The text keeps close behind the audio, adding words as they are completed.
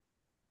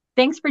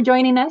Thanks for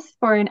joining us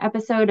for an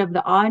episode of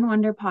the Awe and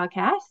Wonder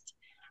podcast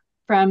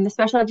from the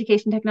Special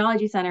Education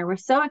Technology Center. We're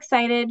so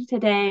excited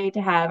today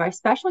to have our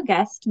special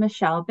guest,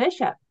 Michele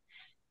Bishop.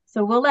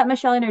 So we'll let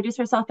Michele introduce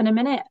herself in a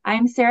minute.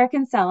 I'm Sarah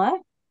Kinsella.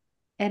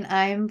 And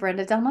I'm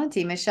Brenda Del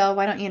Monte. Michele,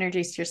 why don't you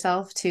introduce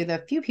yourself to the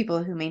few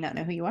people who may not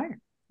know who you are?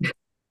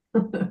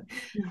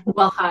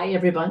 Well, hi,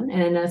 everyone,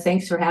 and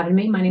thanks for having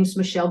me. My name is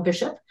Michele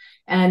Bishop,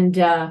 and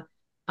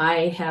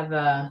I have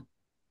a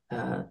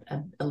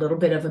little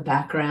bit of a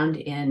background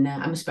in,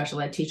 I'm a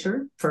special ed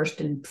teacher, first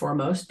and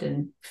foremost,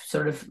 and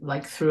sort of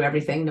like through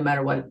everything,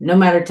 no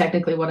matter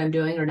technically what I'm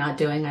doing or not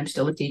doing, I'm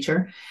still a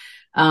teacher.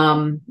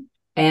 Um,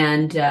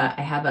 and I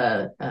have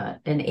an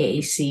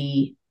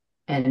AAC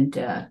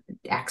and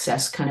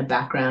access kind of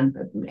background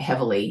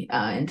heavily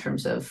in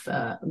terms of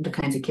the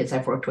kinds of kids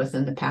I've worked with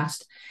in the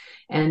past.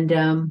 And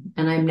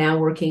I'm now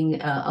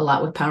working a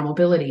lot with power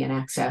mobility and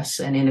access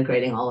and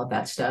integrating all of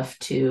that stuff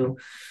to,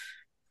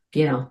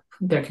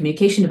 their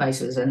communication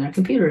devices and their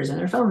computers and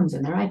their phones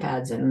and their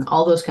iPads and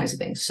all those kinds of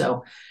things.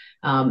 So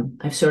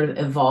I've sort of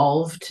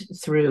evolved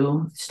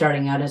through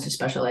starting out as a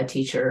special ed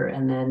teacher,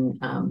 and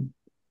then,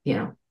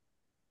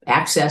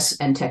 access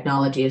and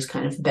technology has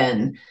kind of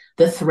been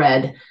the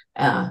thread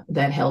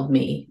that held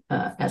me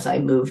as I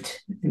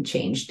moved and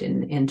changed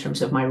in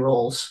terms of my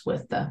roles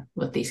with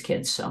these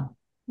kids. So.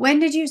 When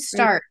did you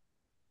start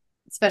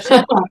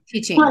special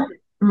teaching?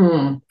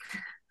 A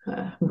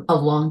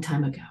long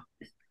time ago.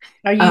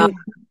 Are you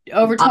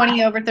over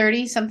 20, over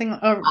 30, something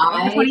over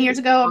 20 years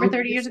ago, over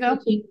 30 years ago?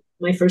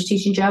 My first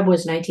teaching job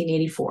was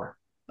 1984.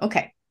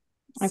 Okay.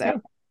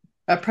 So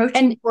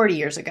approaching 40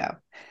 years ago.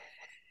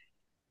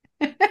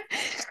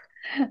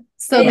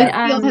 So the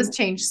field has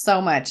changed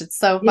so much. It's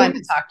so fun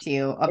to talk to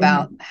you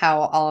about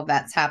how all of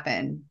that's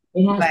happened.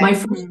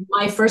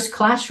 My first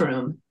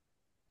classroom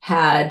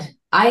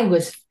I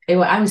was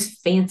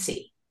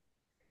fancy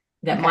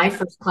that my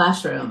first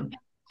classroom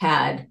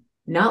had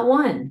not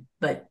one,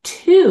 but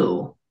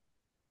two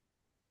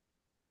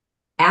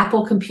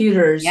Apple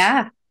computers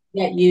that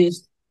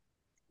used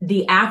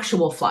the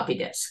actual floppy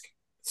disk.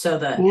 So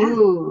the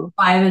 5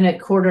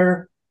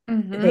 1/4,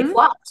 they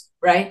flopped,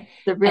 right?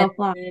 The real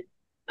flop.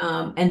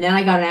 And then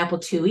I got an Apple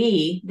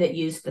IIe that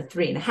used the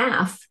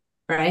 3.5,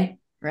 right?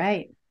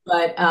 Right.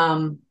 But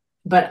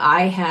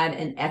I had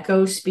an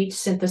Echo speech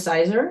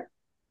synthesizer,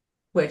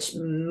 which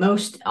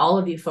all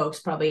of you folks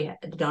probably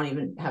don't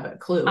even have a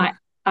clue.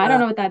 I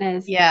don't know what that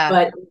is. Yeah.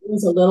 But it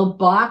was a little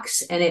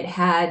box, and it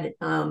had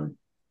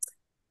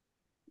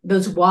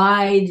those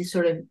wide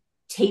sort of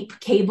tape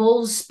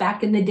cables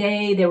back in the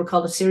day. They were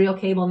called a serial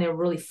cable, and they were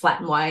really flat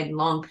and wide and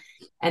long.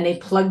 And they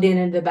plugged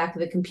into the back of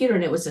the computer,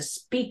 and it was a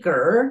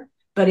speaker,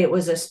 but it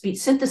was a speech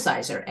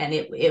synthesizer, and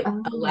it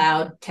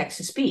allowed text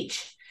to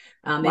speech.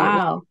 Wow. And it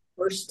was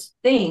the first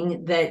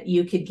thing that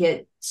you could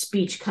get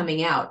speech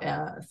coming out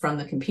from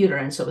the computer.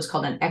 And so it was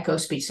called an Echo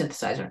speech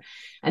synthesizer.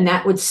 And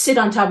that would sit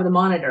on top of the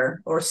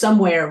monitor or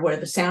somewhere where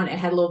the sound, it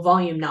had a little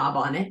volume knob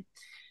on it.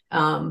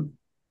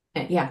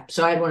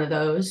 So I had one of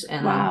those.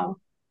 And wow.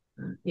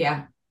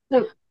 Yeah.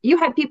 So you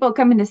had people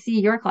coming to see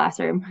your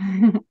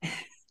classroom.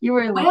 You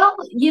were like, well,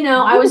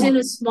 I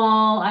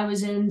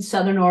was in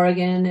Southern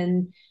Oregon,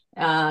 and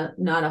there's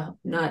not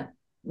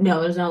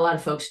a lot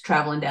of folks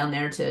traveling down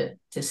there to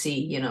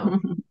see,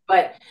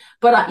 but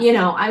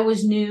I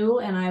was new,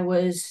 and I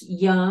was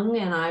young,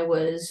 and I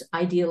was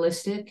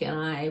idealistic, and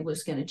I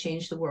was going to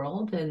change the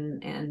world,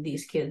 and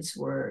these kids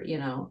were,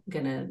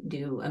 going to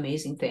do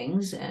amazing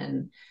things.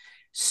 And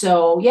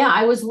so,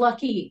 I was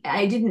lucky.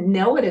 I didn't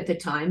know it at the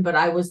time, but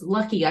I was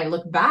lucky. I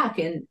look back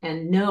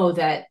and know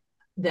that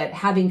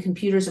having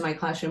computers in my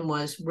classroom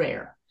was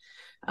rare.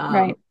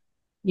 Right.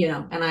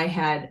 And I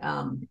had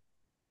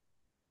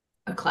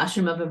a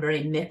classroom of a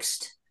very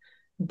mixed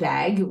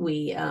bag.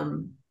 We,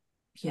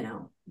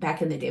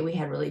 back in the day, we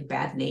had really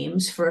bad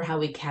names for how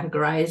we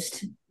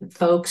categorized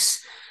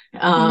folks.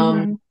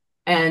 And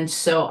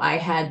so I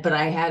had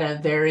a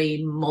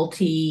very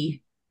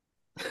multi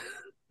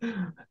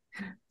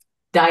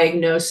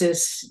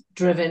diagnosis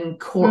driven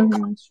core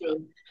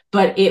classroom,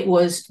 but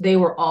they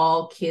were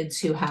all kids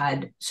who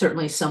had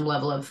certainly some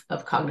level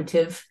of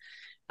cognitive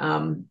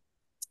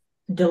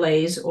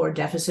delays or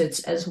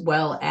deficits, as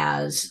well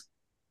as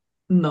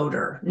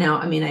motor. Now,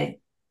 I mean,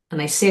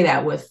 I say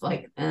that with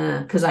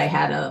because I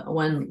had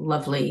one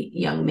lovely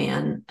young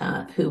man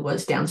who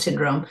was Down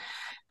syndrome,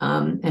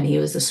 and he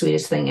was the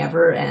sweetest thing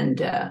ever,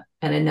 and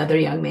another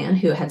young man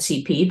who had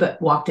CP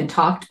but walked and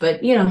talked,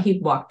 but he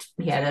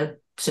had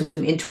some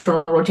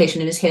internal rotation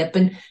in his hip,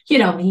 and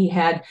he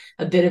had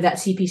a bit of that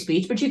CP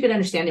speech, but you could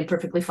understand him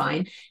perfectly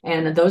fine.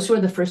 And those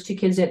were the first two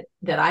kids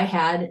that I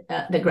had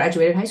that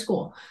graduated high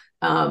school.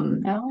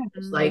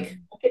 It's like,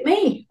 look at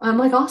me, I'm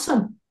like,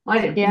 awesome. I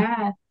didn't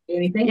do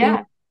anything.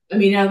 Yeah. I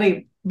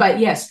mean, but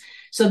yes.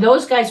 So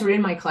those guys were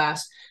in my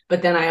class,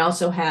 but then I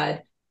also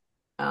had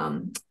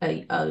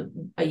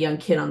a young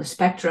kid on the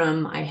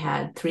spectrum. I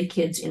had 3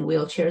 kids in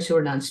wheelchairs who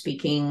were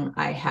non-speaking.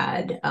 I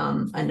had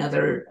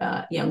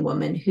another young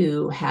woman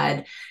who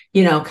had,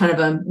 kind of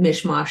a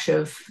mishmash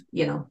of,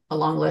 a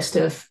long list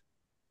of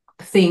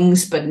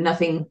things, but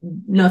nothing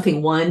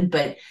won.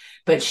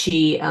 But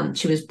she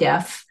was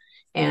deaf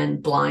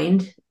and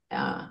blind,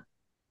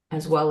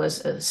 as well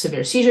as a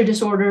severe seizure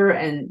disorder.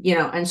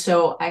 And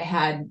so I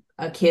had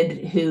a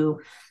kid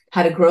who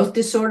had a growth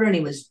disorder, and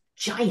he was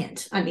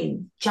giant. I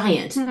mean,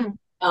 giant.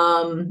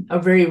 A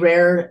very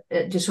rare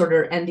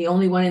disorder, and the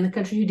only one in the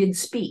country who didn't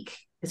speak.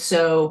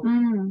 So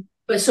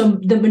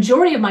the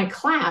majority of my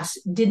class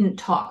didn't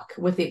talk,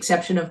 with the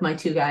exception of my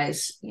two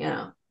guys,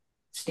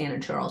 Stan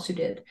and Charles, who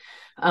did.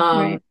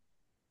 Right.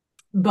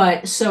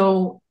 But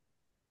so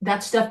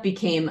that stuff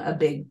became a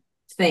big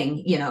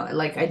thing,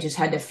 like I just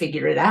had to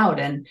figure it out.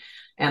 And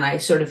I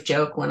sort of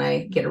joke when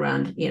I get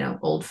around,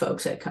 old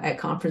folks at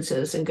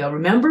conferences and go,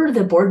 remember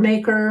the board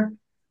maker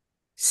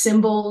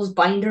symbols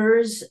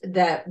binders,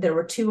 that there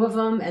were two of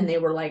them, and they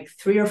were like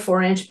 3 or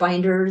 4 inch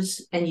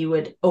binders, and you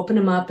would open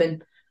them up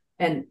and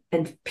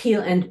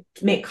peel and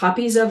make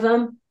copies of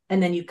them,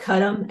 and then you cut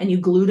them and you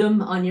glued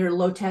them on your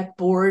low-tech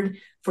board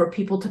for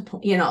people to,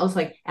 I was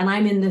like, and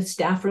I'm in the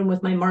staff room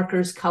with my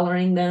markers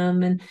coloring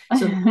them, and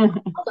so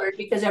colored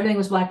because everything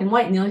was black and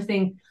white, and the only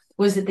thing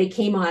was that they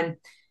came on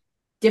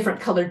different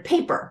colored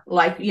paper,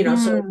 like, so you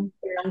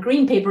put it on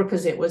green paper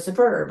because it was a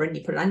verb, and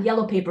you put it on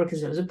yellow paper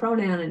because it was a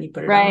pronoun, and you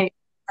put it on,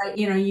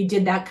 you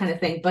did that kind of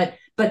thing, but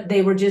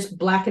they were just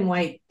black and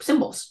white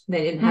symbols.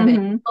 They didn't have any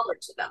color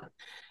to them.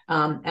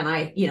 And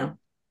I,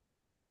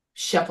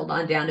 shuffled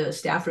on down to the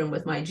staff room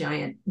with my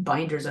giant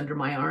binders under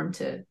my arm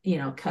to,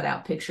 cut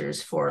out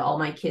pictures for all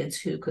my kids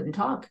who couldn't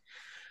talk.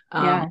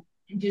 And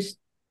just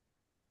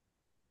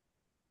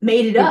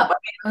made it up. I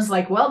mean, I was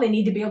like, well, they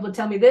need to be able to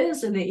tell me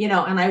this, and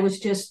and I was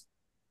just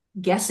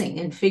guessing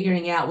and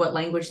figuring out what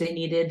language they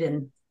needed,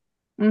 and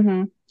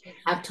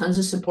have tons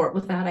of support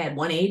with that. I had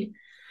one aide,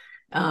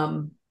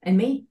 and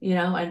me,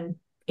 and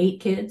 8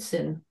 kids,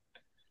 and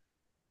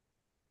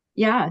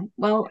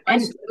well,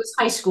 and it was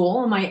high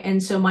school,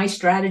 and so my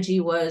strategy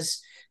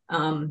was,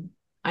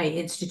 I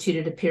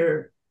instituted a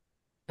peer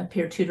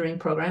tutoring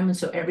program, and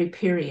so every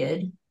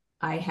period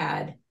I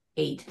had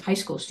 8 high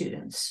school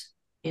students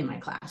in my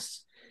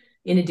class,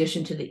 in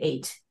addition to the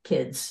 8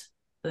 kids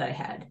that I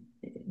had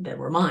that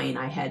were mine.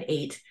 I had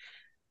 8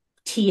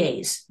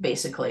 TAs,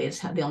 basically,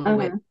 is the only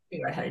way to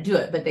figure out how to do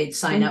it. But they'd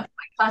sign up for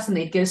my class, and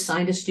they'd get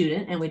assigned a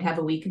student, and we'd have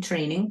a week of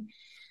training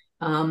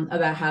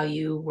about how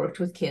you worked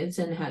with kids,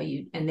 and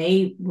and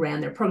they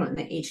ran their program.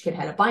 And each kid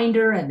had a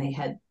binder, and they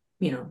had,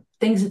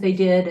 things that they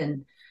did,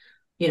 and,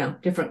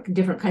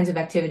 different kinds of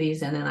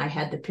activities. And then I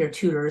had the peer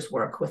tutors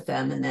work with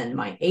them. And then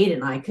my aide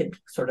and I could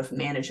sort of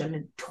manage them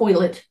and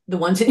toilet the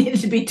ones that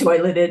needed to be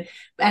toileted.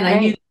 And I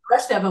knew the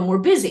rest of them were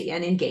busy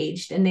and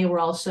engaged, and they were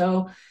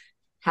also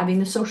having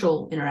the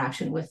social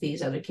interaction with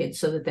these other kids,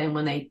 so that then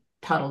when they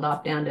toddled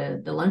off down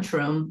to the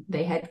lunchroom,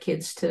 they had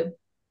kids to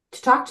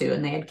talk to,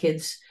 and they had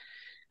kids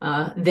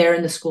there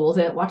in the school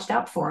that watched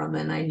out for them.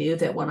 And I knew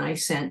that when I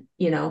sent,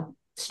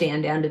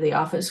 Stan down to the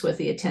office with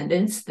the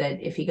attendants,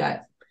 that if he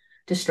got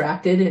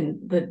distracted and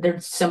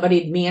there's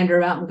somebody'd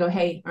meander out and go,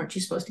 hey, aren't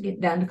you supposed to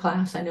get down to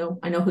class? I know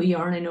who you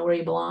are, and I know where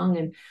you belong.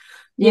 And,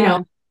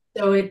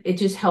 so it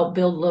just helped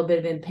build a little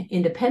bit of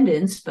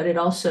independence, but it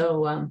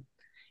also,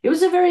 it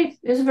was a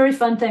very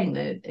fun thing.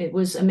 It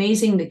was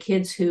amazing, the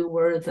kids who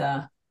were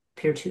the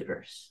peer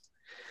tutors.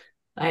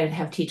 I'd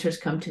have teachers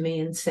come to me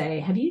and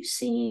say, have you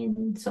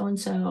seen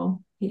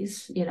so-and-so?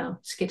 He's,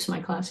 skips my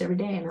class every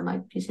day. And I'm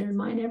like, he's here in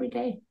mine every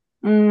day.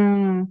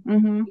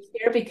 He's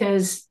here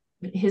because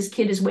his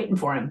kid is waiting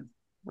for him.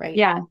 Right.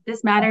 Yeah.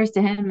 This matters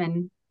to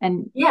him.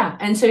 And yeah.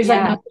 And so he's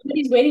like, no,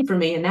 somebody's waiting for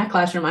me in that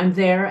classroom. I'm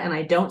there, and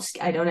I don't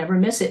ever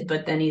miss it.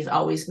 But then he's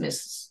always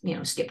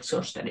skipped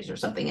social studies or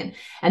something.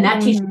 And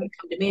that teacher would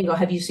come to me and go,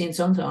 have you seen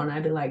so-and-so? And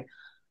I'd be like,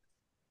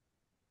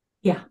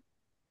 yeah,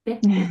 he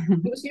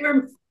was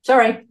here.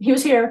 Sorry, he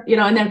was here,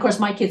 and then of course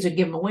my kids would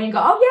give him away and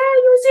go, oh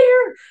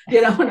yeah, he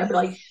was here, and I'd be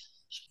like,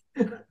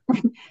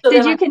 so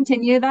did you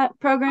continue that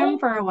program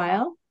for a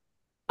while?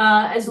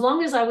 As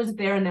long as I was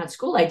there in that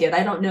school, I did.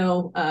 I don't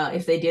know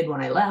if they did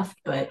when I left,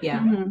 but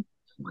yeah,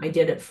 I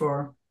did it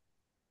for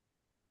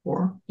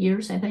 4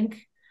 years, I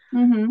think.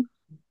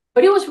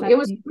 But it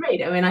was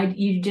great. I mean,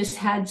 you just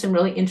had some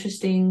really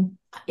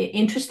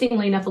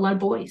interestingly enough, a lot of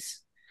boys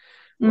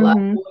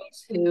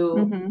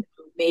who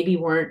maybe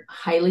weren't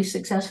highly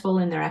successful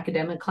in their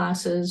academic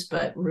classes,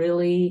 but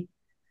really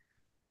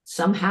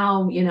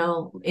somehow,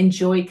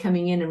 enjoyed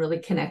coming in and really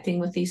connecting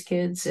with these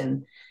kids.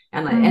 And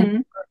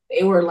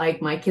they were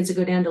like, my kids would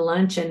go down to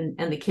lunch, and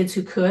the kids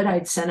who could,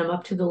 I'd send them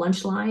up to the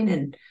lunch line,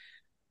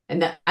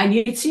 and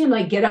you'd see him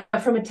like get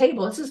up from a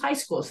table. This is high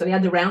school, so they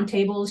had the round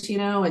tables,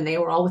 and they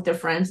were all with their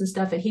friends and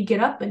stuff. And he'd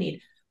get up and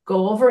he'd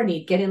go over and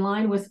he'd get in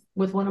line with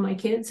one of my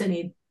kids, and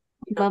he'd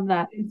love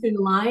that through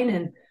the line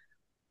and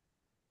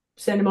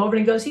send him over,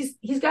 and he goes,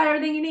 he's got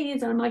everything he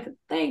needs. And I'm like,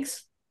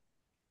 thanks.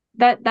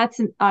 That's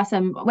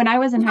awesome. When I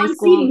was in high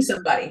school, feeding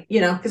somebody,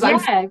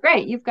 because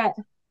great. You've got,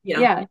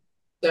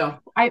 So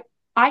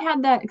I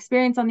had that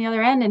experience on the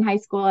other end in high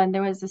school, and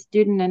there was a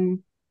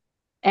student,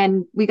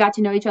 and we got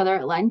to know each other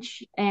at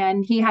lunch,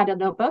 and he had a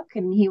notebook,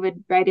 and he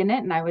would write in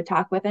it, and I would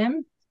talk with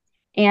him.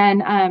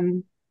 And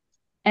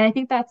I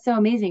think that's so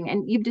amazing.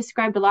 And you've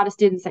described a lot of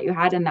students that you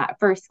had in that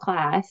first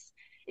class.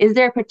 Is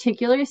there a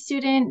particular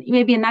student,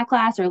 maybe in that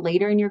class or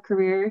later in your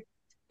career,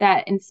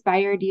 that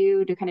inspired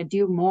you to kind of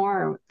do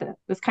more? Or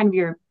was kind of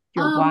your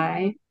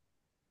why?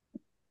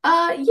 Yeah,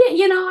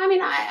 I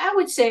mean, I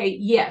would say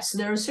yes.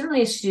 There was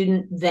certainly a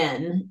student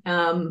then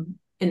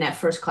in that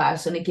first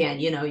class, and again,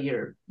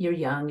 you're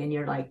young and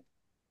you're like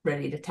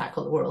ready to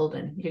tackle the world,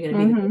 and you're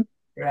going to be the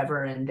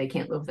forever, and they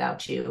can't live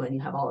without you, and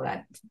you have all of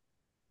that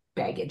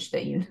baggage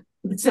that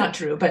it's not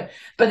true, but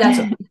that's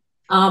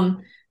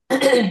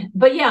okay.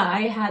 But yeah,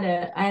 I had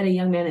a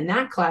young man in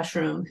that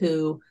classroom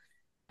who,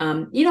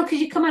 because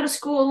you come out of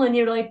school and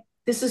you're like,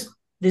 this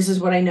is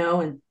what I know,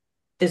 and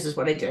this is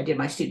what I do. I did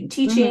my student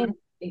teaching. I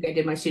think I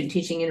did my student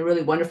teaching in a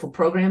really wonderful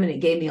program, and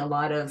it gave me a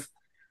lot of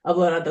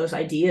those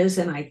ideas,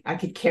 and I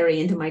could carry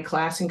into my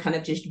class and kind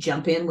of just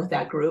jump in with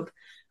that group.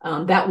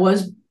 That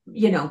was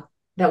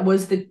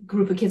the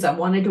group of kids I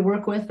wanted to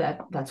work with.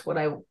 That's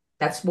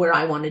where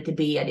I wanted to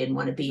be. I didn't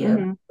want to be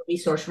a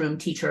resource room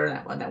teacher.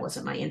 That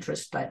wasn't my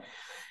interest, but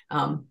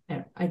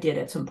I did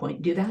at some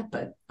point do that,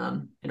 but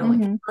it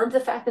only confirmed the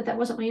fact that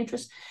wasn't my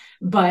interest.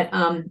 But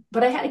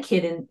I had a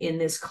kid in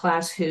this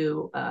class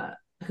who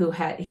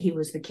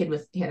was the kid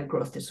he had a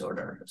growth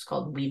disorder. It's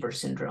called Weaver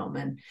syndrome,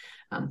 and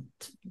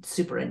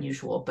super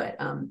unusual,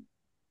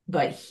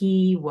 but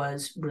he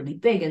was really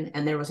big,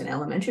 and there was an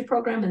elementary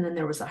program, and then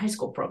there was a high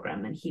school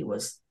program, and he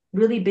was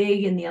really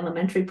big in the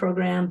elementary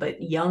program,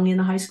 but young in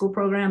the high school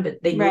program,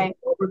 but they moved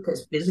over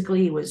because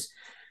physically he was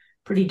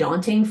pretty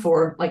daunting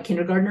for like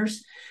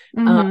kindergartners.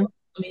 I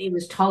mean, he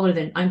was taller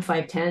than, I'm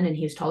 5'10", and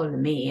he was taller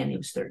than me, and he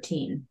was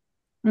 13.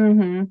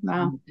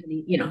 Wow.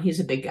 And he's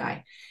a big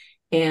guy.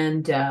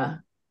 And,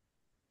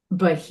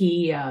 but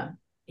he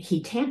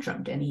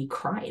tantrumed and he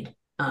cried.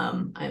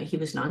 He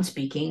was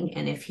non-speaking.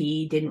 And if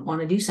he didn't want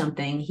to do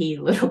something, he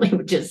literally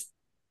would just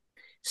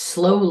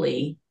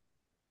slowly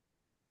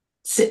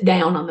sit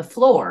down on the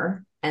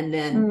floor and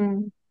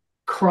then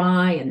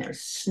cry, and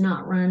there's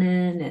snot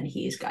running, and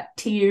he's got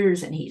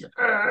tears, and he's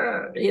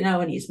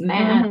and he's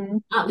mad,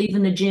 not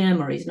leaving the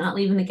gym, or he's not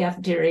leaving the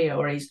cafeteria,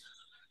 or he's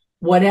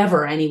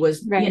whatever. And he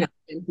was and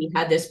he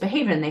had this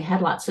behavior, and they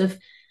had lots of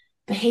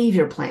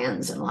behavior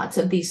plans and lots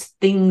of these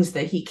things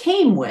that he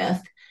came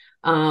with,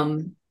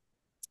 and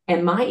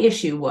my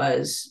issue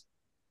was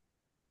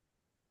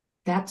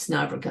that's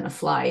never going to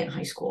fly in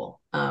high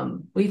school.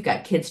 We've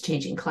got kids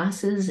changing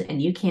classes,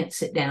 and you can't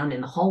sit down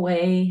in the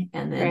hallway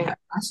and then have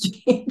class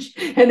change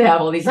and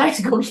have all these high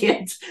school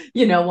kids,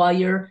 while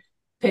you're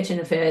pitching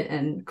a fit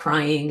and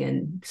crying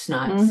and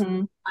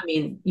snots. I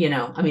mean,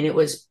 it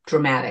was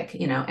dramatic,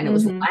 and it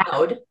was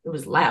loud. It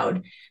was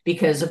loud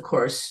because, of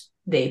course,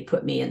 they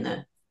put me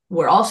in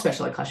where all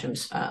special ed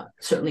classrooms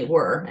certainly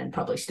were, and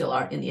probably still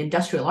are, in the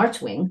industrial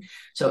arts wing.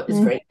 So it was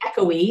very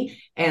echoey,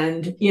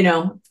 and,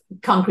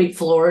 concrete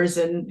floors,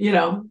 and,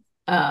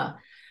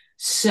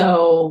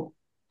 so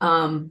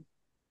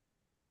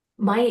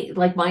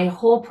my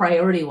whole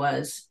priority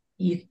was,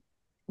 we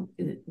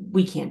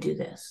can't do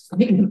this.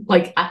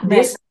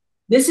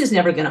 This is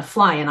never going to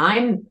fly. And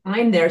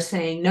I'm there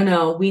saying,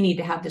 no, we need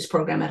to have this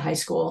program at high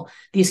school.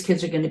 These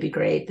kids are going to be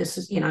great. This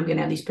is, I'm going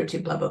to have these peer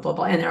blah, blah, blah,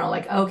 blah. And they're all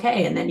like,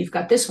 okay. And then you've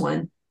got this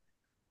one,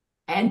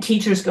 and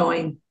teachers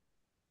going,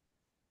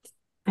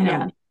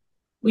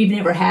 we've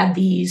never had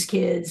these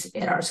kids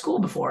at our school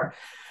before.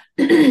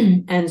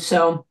 And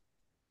so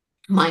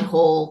my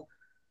whole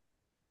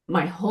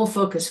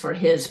focus for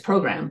his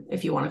program,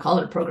 if you want to call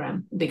it a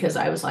program, because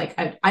I was like,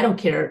 I don't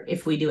care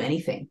if we do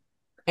anything,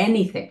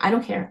 I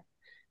don't care.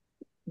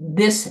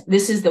 This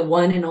is the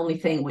one and only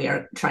thing we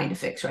are trying to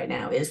fix right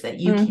now, is that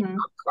you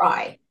cannot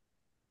cry.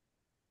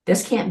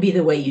 This can't be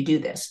the way you do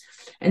this.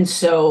 And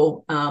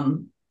so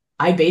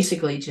I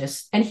basically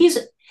just, and he's,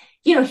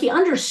 he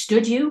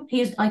understood you. He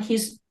was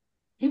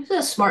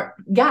a smart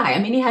guy. I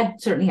mean, he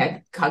certainly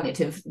had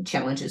cognitive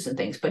challenges and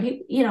things, but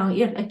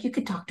you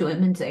could talk to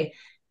him and say,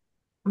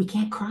 we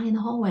can't cry in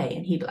the hallway.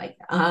 And he'd be like,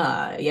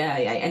 yeah.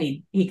 And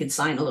he could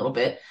sign a little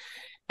bit.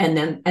 And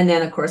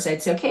then of course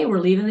I'd say, okay, we're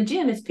leaving the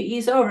gym. It's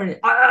PE's over. And,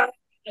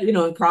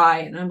 and cry.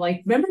 And I'm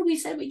like, remember we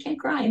said we can't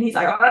cry? And he's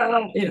like,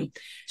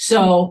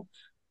 So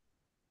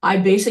I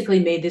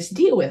basically made this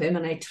deal with him,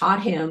 and I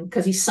taught him,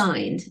 because he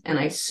signed. And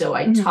I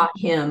taught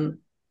him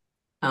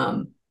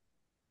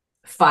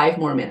 5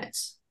 more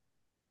minutes.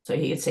 So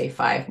he could say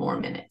 5 more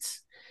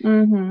minutes.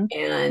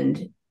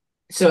 And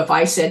so if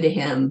I said to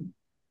him,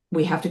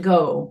 we have to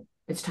go,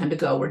 it's time to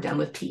go, we're done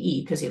with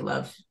PE, because he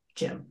loved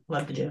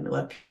the gym, he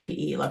loved PE,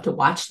 he loved to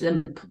watch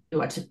them,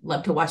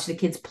 loved to watch the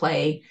kids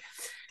play.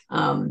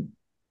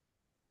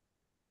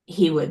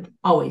 He would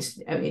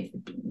always,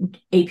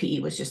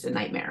 APE was just a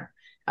nightmare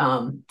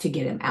to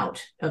get him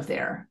out of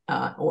there,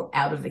 or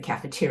out of the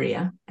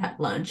cafeteria at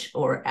lunch,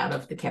 or out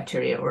of the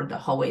cafeteria or the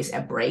hallways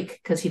at break,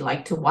 because he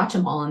liked to watch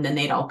them all, and then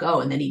they'd all go,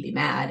 and then he'd be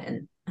mad,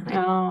 and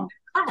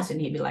class, and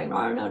he'd be like,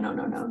 oh, no,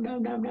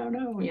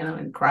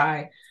 and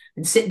cry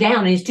and sit down,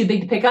 and he's too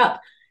big to pick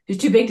up. He's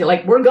too big to,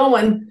 we're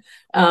going.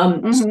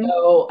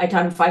 So I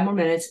taught him 5 more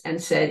minutes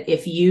and said,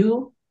 if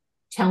you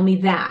tell me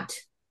that,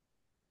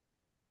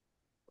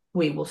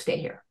 we will stay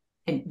here.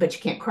 But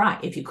you can't cry.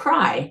 If you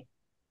cry,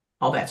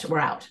 all bets we're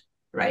out,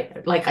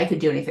 right? Like I could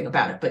do anything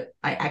about it, but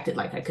I acted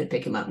like I could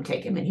pick him up and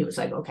take him. And he was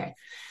like, okay.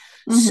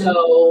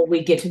 So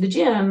we'd get to the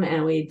gym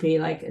and we'd be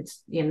like,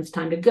 it's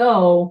time to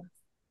go.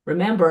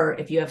 Remember,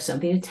 if you have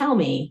something to tell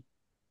me,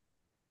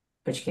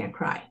 but you can't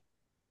cry.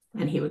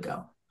 And he would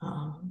go,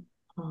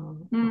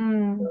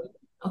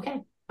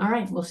 okay, all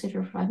right, we'll sit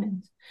here for 5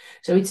 minutes.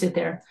 So he'd sit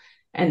there.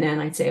 And then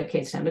I'd say,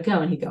 okay, it's time to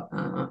go. And he'd go,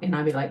 and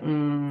I'd be like,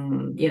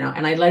 and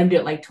I'd let him do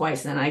it like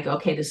twice. And then I go,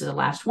 okay, this is the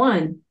last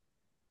one.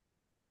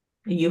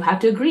 You have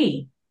to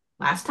agree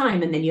last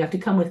time. And then you have to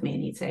come with me.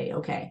 And he'd say,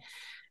 okay.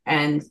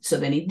 And so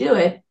then he'd do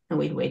it and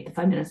we'd wait the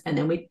 5 minutes and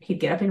then he'd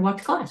get up and walk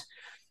to class.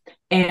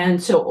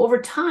 And so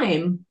over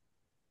time,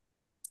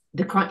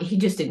 he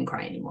just didn't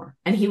cry anymore.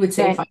 And he would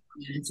say 5 more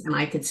minutes. And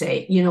I could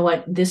say, you know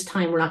what, this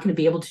time we're not going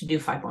to be able to do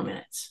 5 more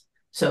minutes.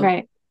 So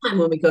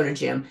when we go to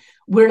gym,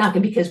 we're not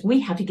going to, because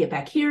we have to get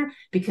back here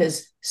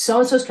because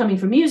so-and-so's coming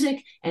for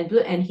music.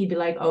 And he'd be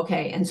like,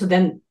 okay. And so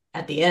then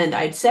at the end,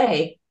 I'd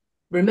say,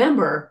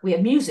 remember, we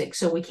have music,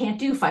 so we can't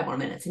do 5 more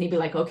minutes. And he'd be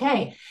like,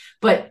 okay.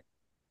 But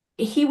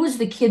he was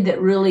the kid that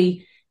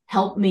really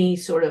helped me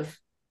sort of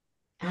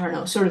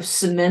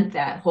cement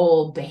that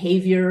whole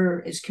behavior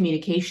is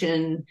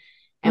communication.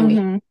 And we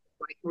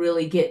like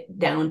really get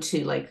down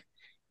to like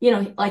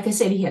I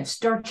said, he had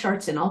star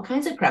charts and all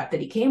kinds of crap that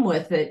he came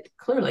with that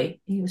clearly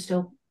he was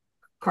still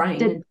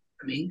crying and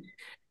screaming.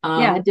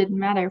 It didn't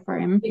matter for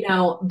him.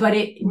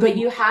 But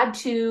you had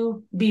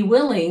to be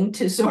willing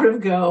to sort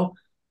of go,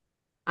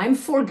 I'm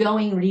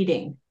foregoing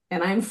reading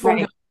and I'm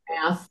foregoing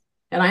math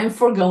and I'm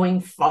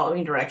foregoing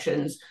following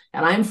directions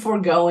and I'm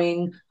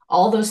foregoing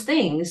all those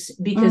things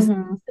because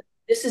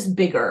this is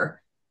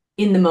bigger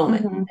in the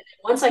moment. And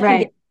once I can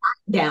get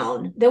that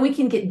down, then we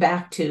can get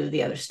back to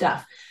the other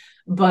stuff.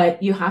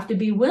 But you have to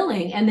be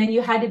willing. And then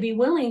you had to be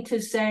willing to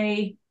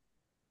say,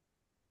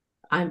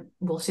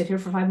 we'll sit here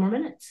for 5 more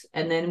minutes.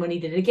 And then when he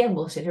did it again,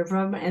 we'll sit here for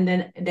 5 more.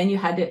 And then you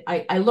had to,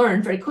 I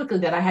learned very quickly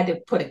that I had to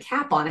put a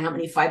cap on how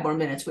many 5 more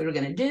minutes we were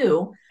going to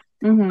do.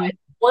 But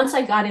once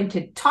I got him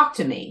to talk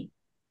to me,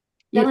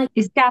 then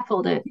you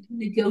scaffolded.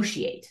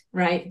 Negotiate,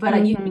 right?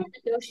 But you can't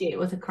negotiate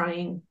with a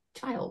crying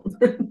child.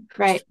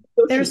 Right.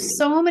 There's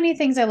so many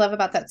things I love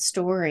about that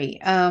story.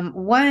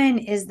 One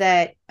is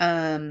that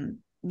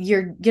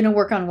you're going to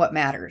work on what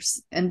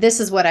matters. And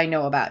this is what I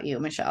know about you,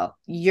 Michele.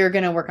 You're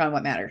going to work on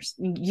what matters.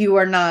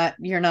 You're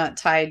not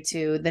tied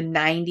to the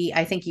 90.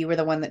 I think you were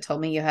the one that told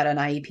me you had an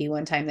IEP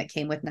one time that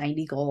came with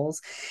 90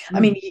 goals.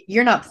 I mean,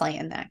 you're not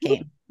playing that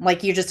game.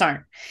 Like you just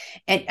aren't.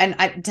 And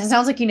it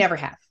sounds like you never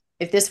have.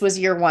 If this was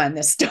year one,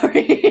 this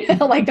story,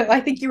 like I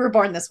think you were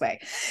born this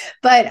way.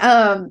 But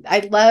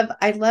I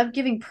love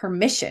giving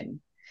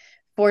permission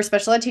for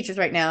special ed teachers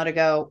right now to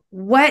go,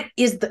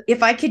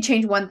 if I could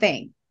change one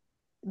thing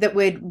that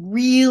would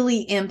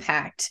really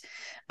impact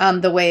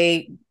the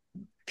way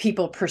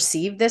people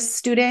perceive this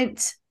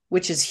student,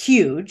 which is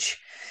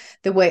huge,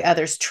 the way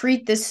others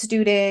treat this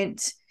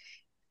student.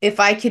 If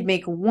I could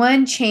make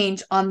one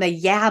change on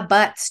the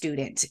but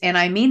student, and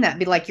I mean that,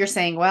 be like you're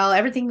saying, well,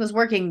 everything was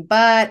working,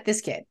 but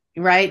this kid,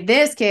 right?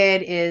 This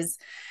kid is,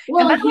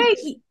 well, and by the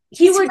way,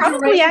 he's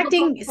probably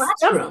acting.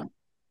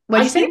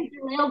 What'd you say?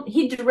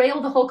 He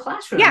derailed the whole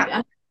classroom.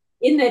 Yeah.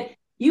 In that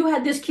you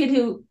had this kid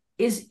who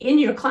is in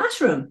your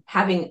classroom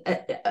having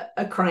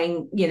a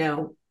crying,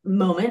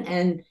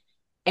 moment,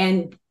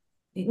 and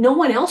no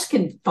one else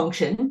can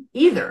function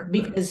either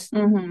because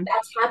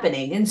that's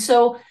happening. And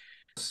so,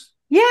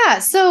 yeah.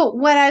 So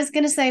what I was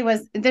going to say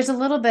was there's a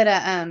little bit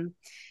of,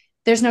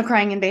 there's no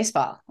crying in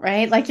baseball,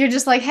 right? Like you're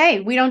just like, hey,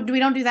 we don't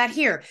do that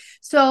here.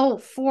 So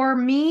for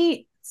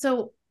me,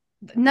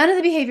 none of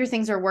the behavior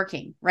things are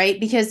working, right?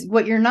 Because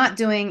what you're not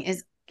doing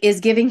is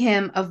giving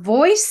him a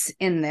voice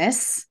in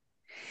this.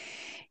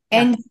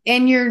 And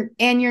you're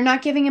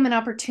not giving him an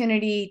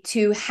opportunity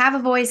to have a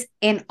voice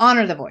and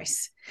honor the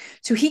voice.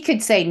 So he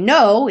could say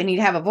no and he'd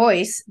have a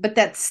voice,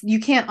 but you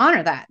can't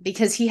honor that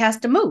because he has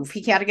to move.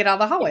 He got to get out of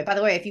the hallway. By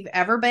the way, if you've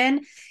ever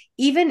been,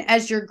 even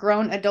as your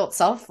grown adult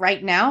self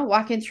right now,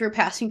 walking through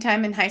passing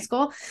time in high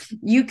school,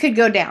 you could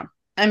go down.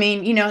 I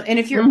mean, and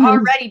if you're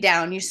already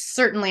down, you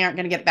certainly aren't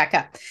going to get back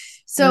up.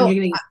 So,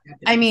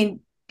 I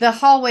mean, the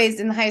hallways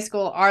in high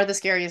school are the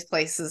scariest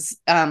places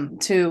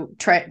to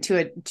try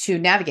to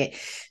navigate.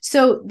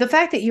 So the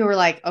fact that you were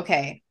like,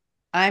 okay,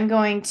 I'm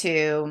going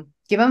to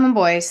give him a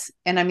voice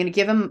and I'm going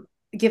to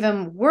give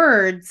him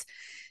words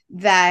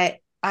that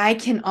I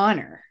can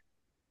honor.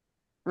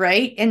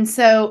 Right. And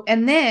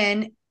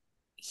then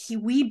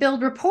we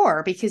build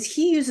rapport because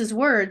he uses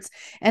words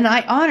and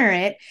I honor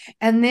it.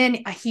 And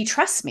then he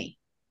trusts me.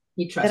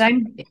 That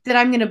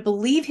I'm going to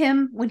believe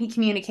him when he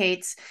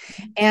communicates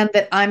and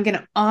that I'm going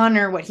to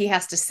honor what he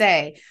has to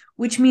say,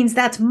 which means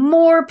that's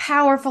more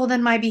powerful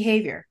than my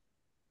behavior.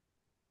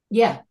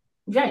 Yeah.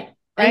 Right.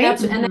 And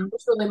that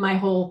was really my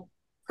whole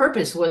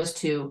purpose, was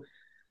to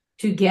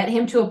get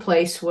him to a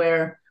place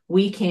where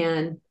we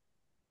can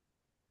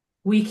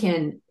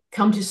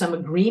come to some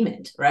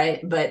agreement,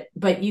 right? But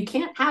you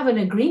can't have an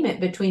agreement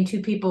between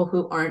two people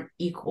who aren't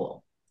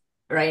equal,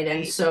 right?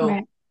 And so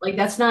Right. like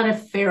that's not a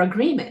fair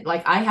agreement.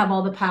 Like I have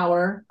all the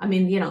power. I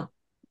mean,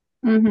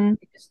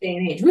 this day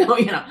and age,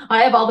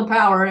 I have all the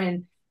power,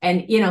 and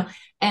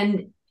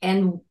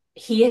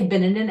he had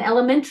been in an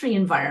elementary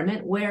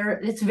environment where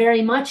it's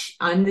very much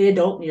I'm the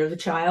adult and you're the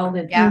child,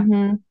 and Yeah.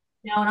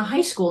 now in a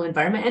high school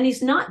environment, and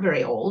he's not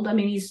very old. I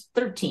mean, he's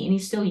 13,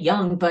 he's still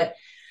young, but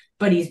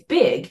he's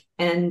big,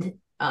 and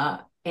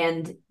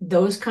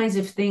those kinds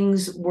of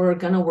things were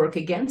going to work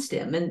against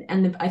him.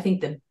 And I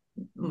think the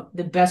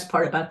best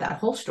part about that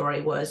whole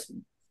story was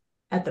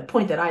at the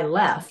point that I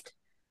left,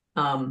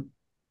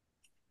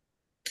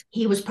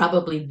 he was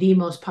probably the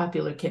most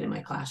popular kid in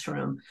my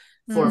classroom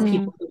for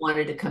people who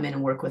wanted to come in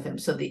and work with him.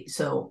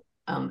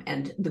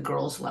 And the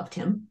girls loved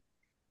him.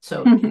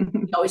 So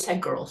he always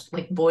had girls.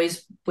 Like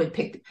boys would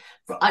pick.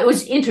 It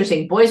was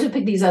interesting. Boys would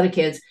pick these other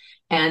kids,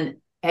 and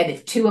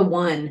at 2 of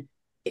 1,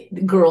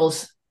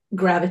 girls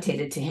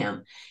gravitated to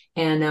him.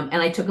 And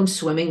I took them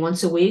swimming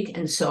once a week,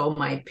 and so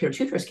my peer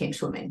tutors came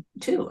swimming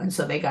too, and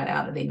so they got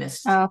out and they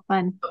missed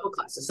fun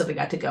classes, so they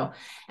got to go,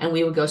 and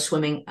we would go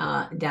swimming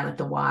down at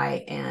the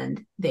Y,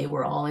 and they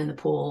were all in the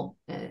pool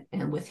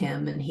and with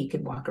him, and he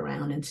could walk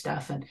around and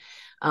stuff, and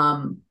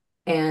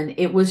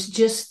it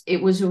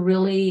was a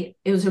really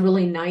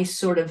nice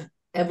sort of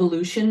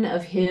evolution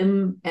of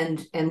him,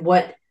 and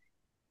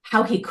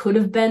how he could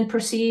have been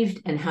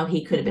perceived and how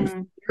he could have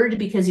been feared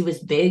because he was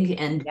big,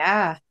 and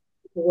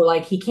were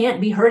like, he can't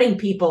be hurting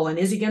people, and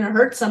is he going to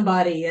hurt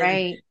somebody?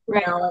 And,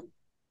 right.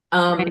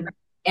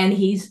 And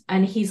he's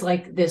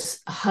like this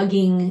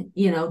hugging,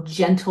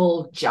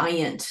 gentle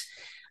giant.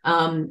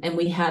 And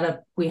we had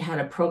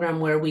a program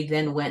where we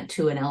then went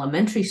to an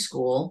elementary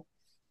school,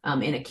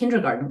 in a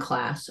kindergarten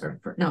class,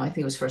 no, I think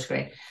it was first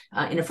grade,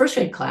 in a first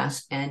grade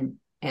class. And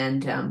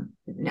now,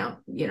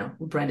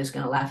 Brenda's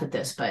going to laugh at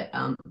this, but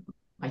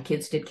my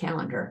kids did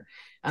calendar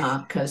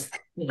because,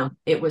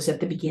 it was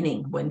at the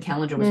beginning when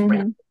calendar was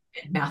brand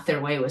and Math Their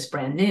Way was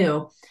brand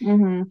new.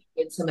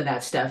 Did some of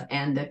that stuff.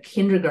 And the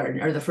kindergarten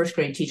or the first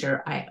grade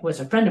teacher was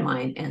a friend of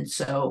mine. And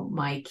so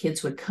my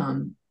kids would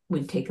come,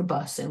 we'd take a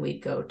bus and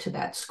we'd go to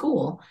that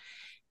school.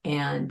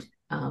 And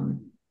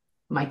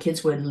my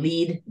kids would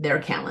lead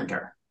their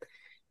calendar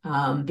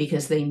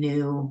because they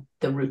knew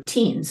the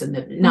routines and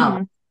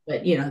not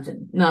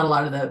a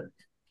lot of the,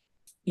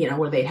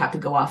 where they'd have to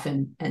go off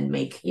and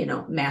make,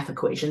 math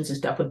equations and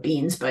stuff with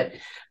beans, but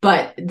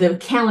the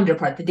calendar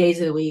part, the days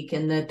of the week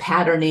and the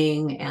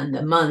patterning and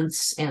the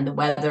months and the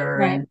weather,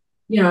 right. and,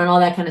 and all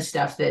that kind of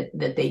stuff that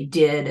they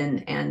did.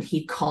 And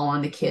he'd call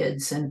on the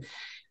kids, and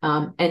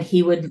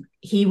he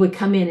would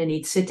come in and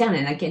he'd sit down.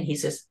 And again,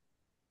 he's this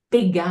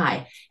big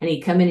guy, and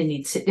he'd come in and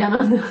he'd sit down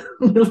on the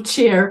little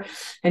chair,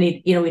 and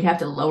we'd have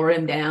to lower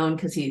him down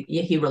because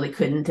he really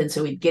couldn't. And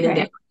so we'd get him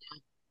down.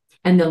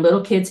 And the little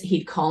kids,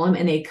 he'd call him,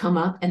 and they'd come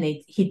up, and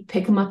he'd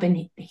pick him up,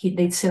 and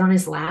they'd sit on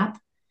his lap,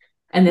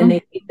 and then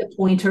they'd take the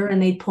pointer and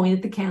they'd point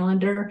at the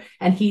calendar,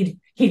 and he'd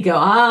go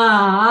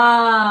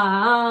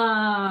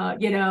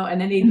and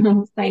then he'd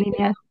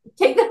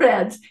take their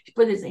heads,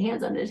 put his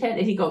hands on his head,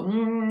 and he'd go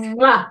and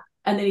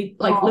then he'd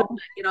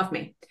get off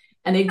me,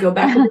 and they'd go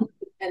back.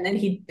 And then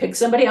he'd pick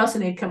somebody else,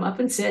 and they'd come up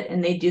and sit,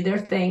 and they'd do their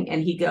thing,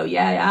 and he'd go,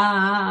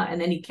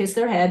 and then he'd kiss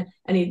their head,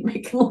 and he'd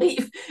make them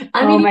leave.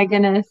 I mean, my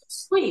goodness,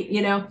 sweet,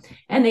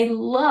 and they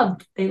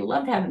loved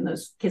having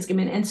those kids come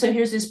in. And so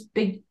here's this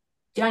big,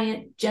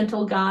 giant,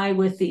 gentle guy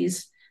with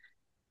these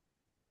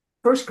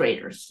first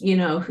graders, who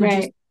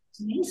just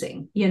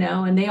amazing,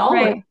 and they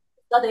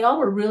all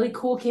were really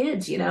cool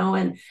kids,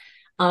 and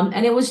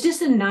it was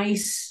just a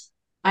nice,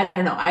 I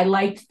don't know, I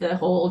liked the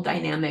whole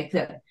dynamic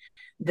that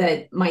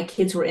my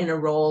kids were in a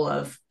role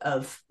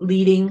of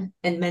leading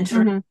and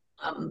mentoring,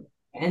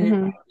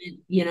 and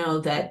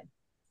that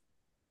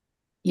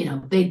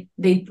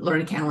they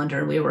learn a calendar,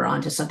 and we were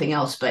on to something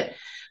else, but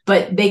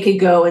they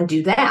could go and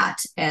do that,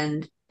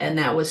 and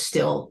that was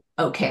still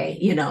okay,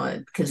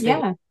 because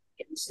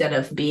instead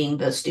of being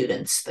the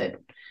students that.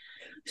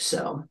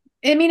 So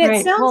I mean,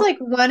 it sounds like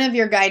one of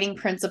your guiding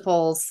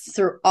principles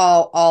through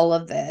all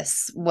of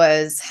this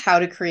was how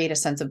to create a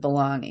sense of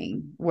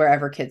belonging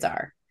wherever kids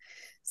are.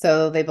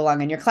 So they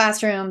belong in your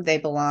classroom, they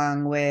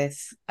belong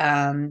with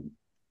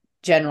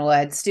general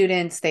ed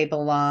students, they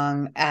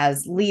belong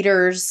as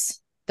leaders,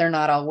 they're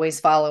not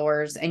always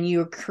followers, and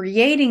you're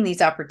creating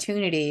these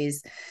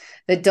opportunities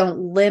that don't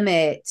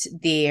limit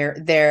their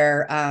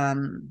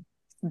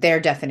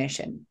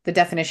definition, the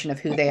definition of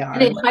who they are.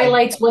 And it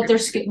highlights what their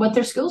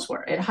skills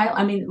were.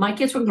 I mean, my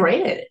kids were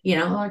great at it, they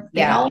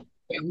all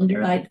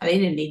calendar. They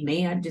didn't need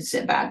me. I'd just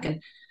sit back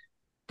and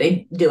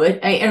they do it.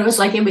 And it was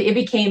like, it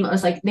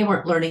was like they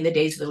weren't learning the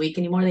days of the week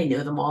anymore. They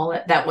knew them all.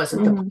 That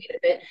wasn't the point of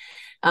it.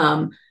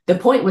 The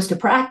point was to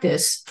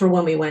practice for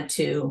when we went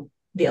to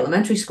the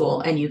elementary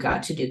school, and you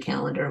got to do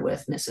calendar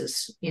with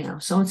Mrs.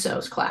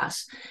 So-and-so's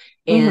class,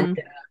 and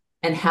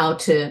how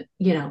to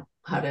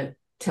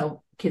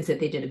tell kids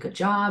that they did a good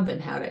job,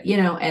 and how to,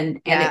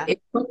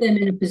 it put them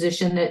in a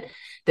position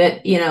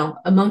that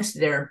amongst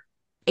their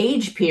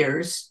age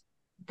peers,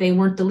 they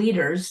weren't the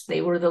leaders,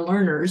 they were the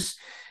learners.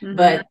 Mm-hmm.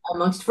 But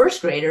amongst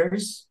first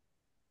graders,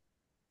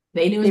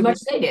 they knew as much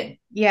as they did.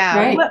 Yeah.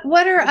 Right.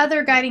 What are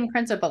other guiding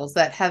principles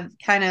that have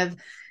kind of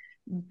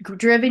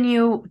driven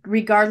you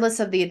regardless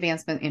of the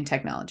advancement in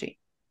technology?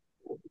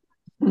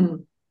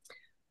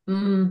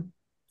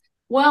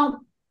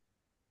 Well,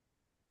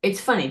 it's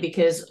funny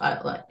because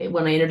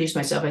when I introduced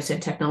myself, I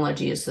said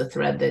technology is the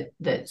thread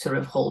that sort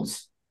of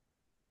holds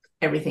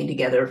everything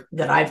together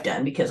that I've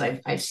done, because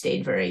I've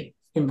stayed very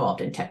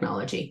involved in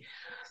technology.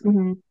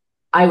 Mm-hmm.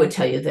 I would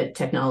tell you that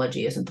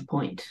technology isn't the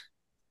point.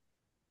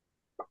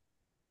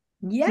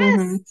 Yes.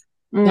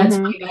 Mm-hmm. That's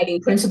my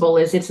guiding principle,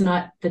 is it's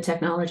not the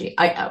technology.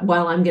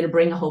 While I'm going to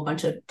bring a whole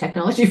bunch of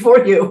technology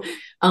for you,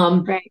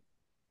 Right.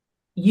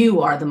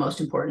 you are the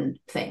most important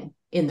thing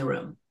in the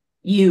room.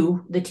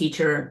 You, the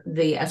teacher,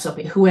 the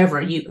SLP,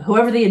 whoever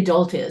the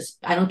adult is.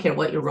 I don't care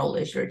what your role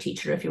is. You're a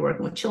teacher if you're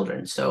working with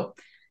children. So,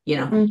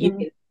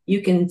 Mm-hmm.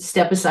 you can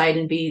step aside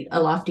and be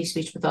a lofty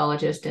speech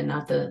pathologist and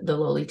not the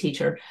lowly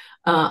teacher.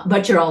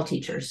 But you're all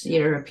teachers.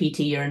 You're a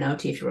PT, you're an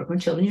OT. If you're working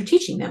with children, you're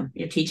teaching them.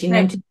 You're teaching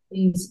them to do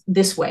things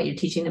this way. You're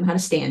teaching them how to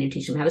stand. You're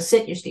teaching them how to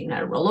sit. You're teaching them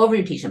how to roll over.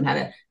 You're teaching them how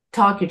to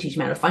talk. You're teaching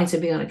them how to find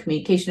something on a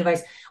communication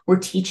device. We're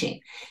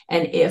teaching.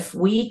 And if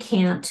we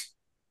can't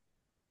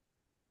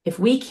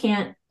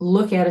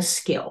look at a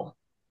skill,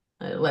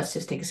 let's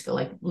just take a skill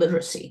like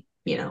literacy.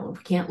 If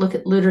we can't look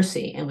at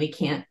literacy and we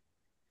can't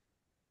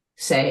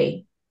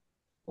say,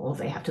 well,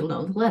 they have to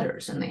know the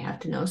letters, and they have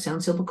to know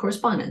sound syllable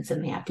correspondence,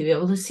 and they have to be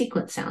able to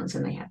sequence sounds,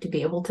 and they have to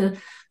be able to,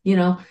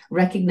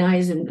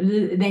 recognize,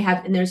 and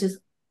there's this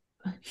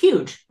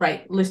huge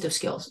list of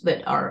skills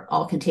that are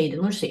all contained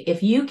in literacy.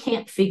 If you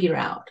can't figure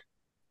out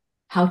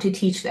how to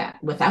teach that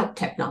without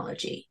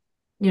technology,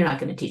 you're not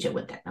going to teach it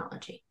with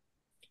technology.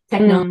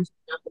 Technology is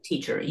not the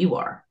teacher, you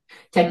are.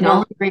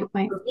 Technology, great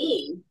point, for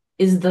me,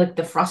 is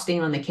the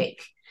frosting on the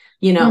cake.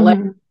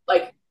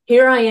 Like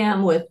here I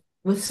am with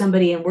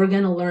somebody, and we're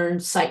going to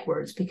learn sight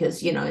words,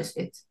 because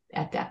it's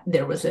at that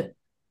there was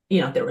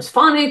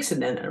phonics,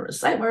 and then there was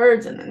sight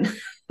words, and then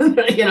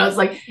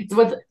it's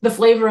what the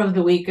flavor of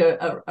the week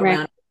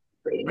around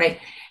reading, right?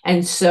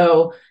 And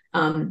so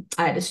I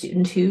had a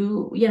student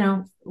who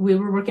we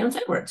were working on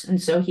sight words, and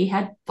so he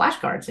had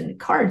flashcards and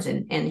cards,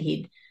 and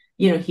he'd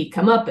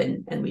come up,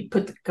 and we'd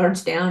put the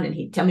cards down, and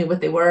he'd tell me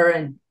what they were,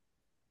 and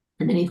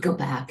then he'd go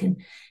back,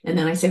 and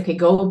then I say, okay,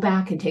 go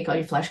back and take all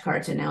your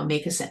flashcards, and now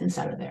make a sentence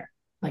out of there.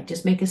 Like,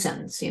 just make a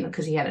sentence,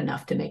 because he had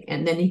enough to make.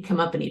 And then he'd come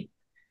up and he'd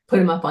put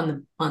them up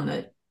on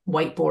the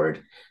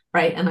whiteboard,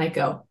 right? And I'd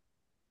go,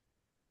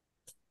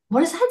 what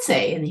does that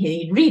say? And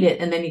he'd read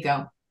it, and then he'd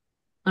go,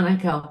 and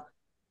I'd go,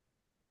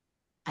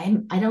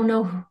 I don't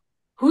know,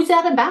 who's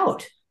that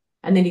about?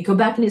 And then he'd go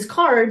back in his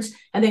cards,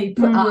 and then he'd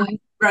put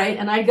right?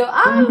 And I'd go,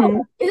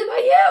 it's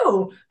about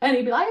you. And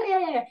he'd be like,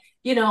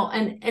 yeah.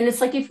 And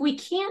it's like, if we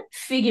can't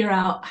figure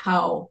out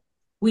how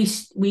we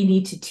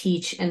need to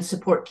teach and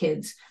support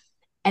kids,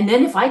 and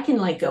then if I can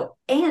go,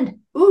 and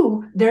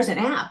there's an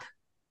app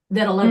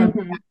that'll let them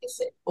practice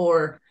it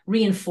or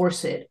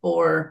reinforce it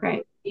or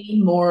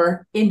gain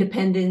more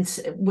independence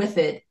with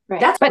it.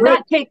 Right. That's but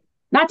great.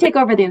 not take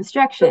over the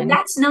instruction. But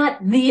that's not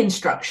the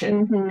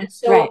instruction.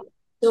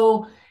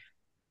 So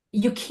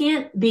you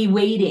can't be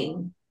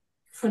waiting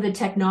for the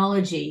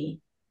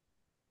technology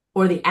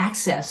or the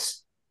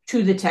access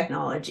to the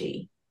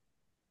technology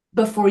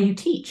before you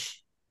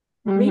teach.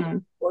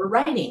 Reading or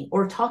writing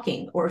or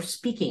talking or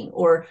speaking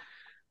or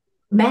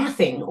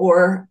mathing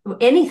or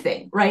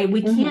anything, right?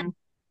 We can't,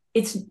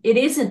 it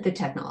isn't the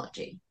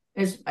technology.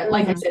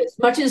 Like I said,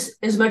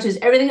 as much as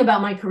everything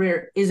about my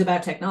career is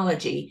about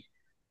technology,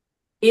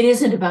 it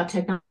isn't about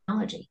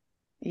technology.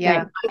 Yeah.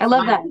 Right. I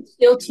love that.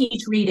 Still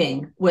teach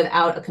reading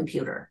without a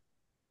computer.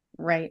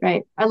 Right.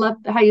 I love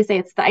how you say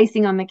it's the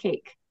icing on the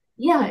cake.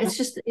 Yeah,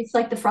 it's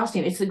like the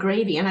frosting, it's the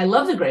gravy. And I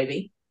love the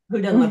gravy. Who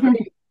doesn't love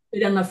gravy? Who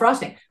doesn't love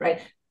frosting,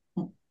 right?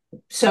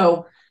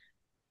 So,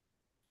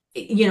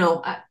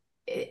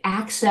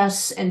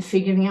 access and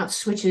figuring out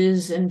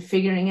switches and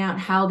figuring out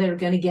how they're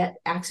going to get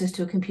access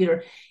to a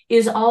computer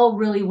is all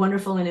really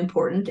wonderful and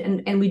important.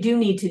 And we do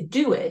need to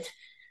do it.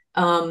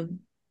 But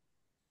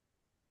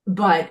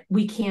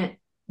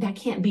that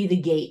can't be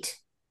the gate.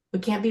 We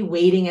can't be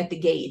waiting at the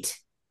gate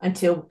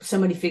until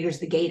somebody figures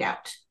the gate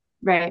out.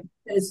 Right.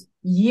 Because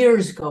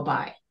years go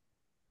by.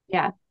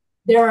 Yeah.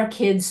 There are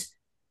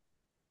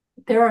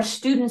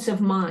students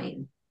of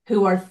mine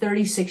who are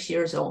 36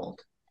 years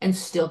old and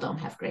still don't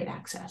have great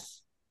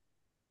access.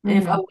 And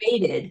if I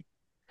waited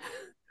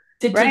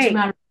to teach them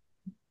how to,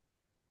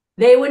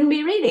 they wouldn't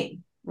be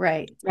reading.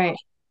 Right. But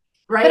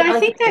I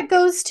think that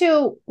goes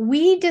to,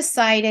 we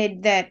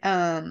decided that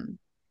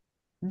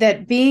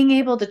that being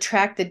able to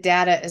track the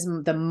data is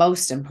the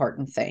most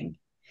important thing.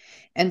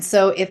 And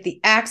so if the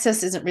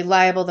access isn't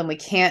reliable, then we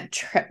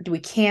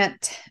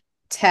can't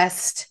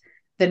test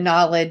the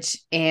knowledge.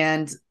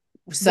 And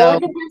so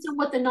it depends on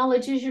what the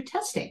knowledge is you're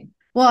testing.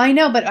 Well, I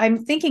know, but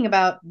I'm thinking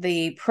about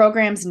the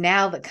programs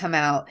now that come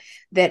out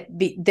that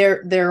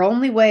their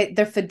only way,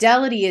 their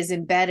fidelity is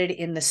embedded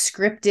in the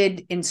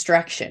scripted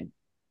instruction,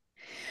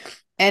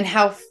 and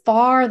how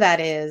far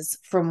that is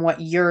from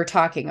what you're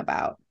talking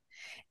about.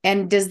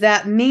 And does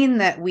that mean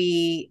that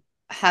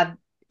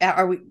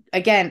are we,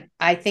 again,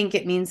 I think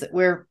it means that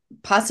we're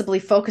possibly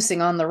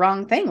focusing on the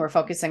wrong thing. We're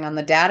focusing on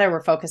the data.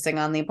 We're focusing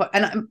on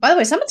and by the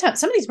way, sometimes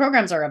some of these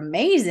programs are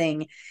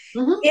amazing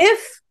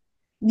if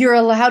you're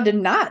allowed to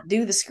not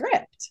do the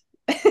script.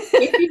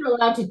 If you're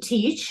allowed to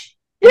teach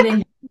and then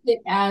use it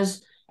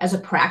as a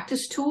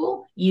practice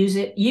tool, use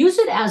it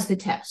as the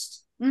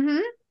test.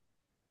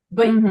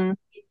 But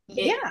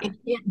it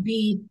can't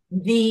be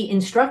the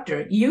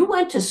instructor. You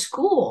went to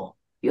school.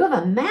 You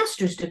have a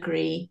master's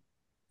degree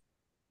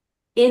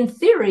in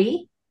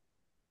theory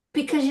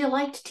because you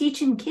liked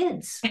teaching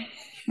kids.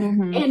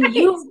 And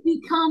you've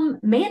become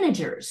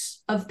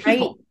managers of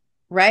people.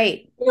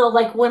 Right. You know,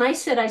 like when I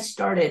said I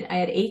started, I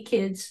had 8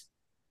 kids,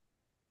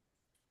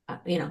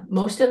 you know,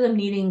 most of them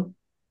needing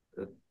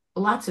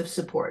lots of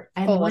support. I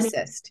had Full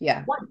assist.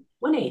 Yeah.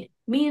 One aide,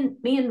 me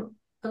and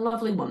a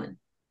lovely woman.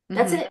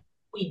 That's it.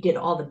 We did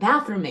all the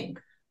bathrooming,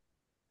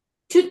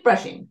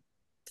 toothbrushing,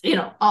 you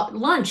know,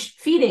 lunch,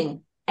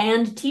 feeding,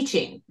 and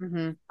teaching,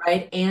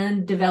 right?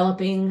 And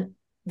developing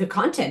the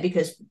content,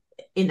 because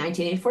in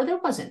 1984 there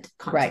wasn't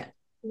content.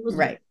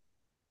 Right.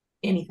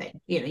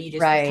 Anything, you know, you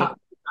just taught what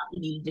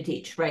you needed to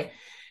teach, right?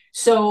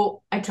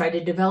 So I tried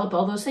to develop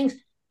all those things,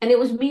 and it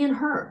was me and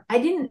her. I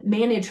didn't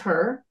manage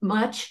her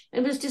much.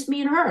 It was just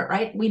me and her,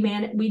 right?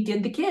 We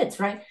did the kids,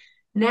 right?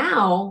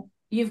 Now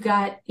you've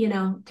got, you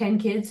know, 10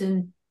 kids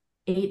and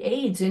 8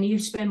 aides, and you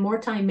spend more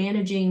time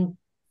managing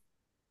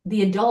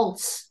the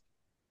adults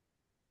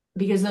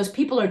because those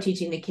people are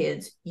teaching the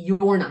kids.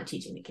 You're not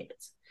teaching the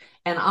kids.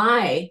 And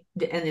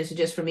this is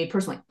just for me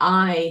personally,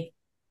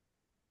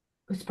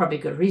 it's probably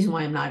a good reason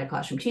why I'm not a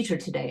classroom teacher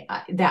today,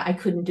 that I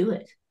couldn't do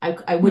it.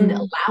 I wouldn't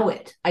allow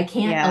it. I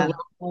can't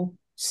allow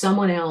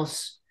someone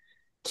else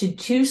to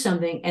do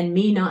something and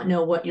me not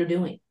know what you're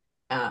doing.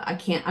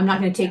 I'm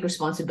not going to take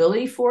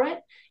responsibility for it.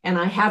 And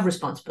I have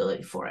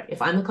responsibility for it.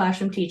 If I'm a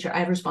classroom teacher, I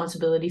have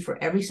responsibility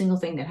for every single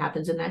thing that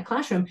happens in that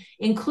classroom,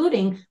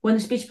 including when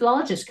the speech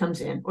pathologist comes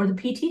in or the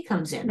PT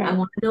comes in. I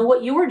want to know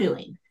what you're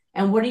doing.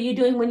 And what are you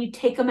doing when you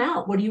take them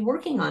out? What are you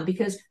working on?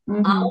 Because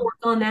I'll work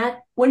on that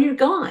when you're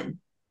gone.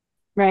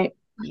 Right.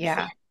 I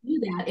can't do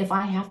that if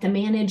I have to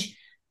manage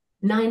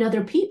 9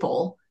 other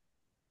people,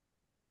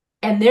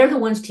 and they're the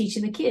ones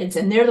teaching the kids,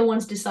 and they're the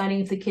ones deciding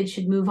if the kids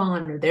should move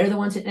on, or they're the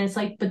ones and it's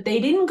like, but they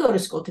didn't go to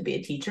school to be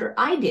a teacher.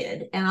 I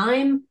did.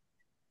 And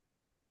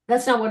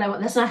that's not what I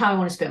want. That's not how I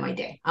want to spend my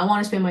day. I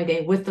want to spend my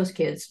day with those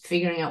kids,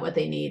 figuring out what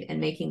they need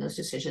and making those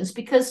decisions,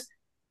 because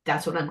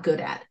that's what I'm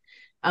good at.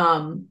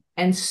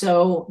 And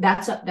so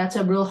that's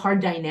a real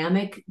hard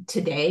dynamic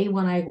today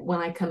when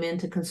I come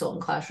into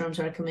consultant classrooms,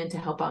 or I come in to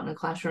help out in a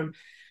classroom,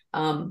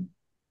 to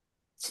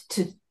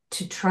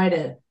try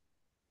to,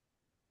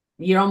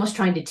 you're almost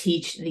trying to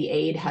teach the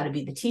aide how to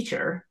be the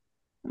teacher,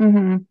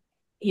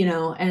 you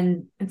know,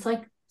 and it's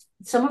like,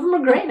 some of them are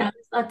great.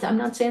 I'm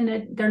not saying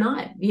that they're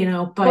not, you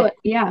know, but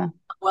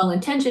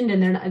well-intentioned,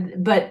 and they're not,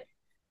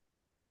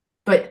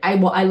 but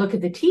I look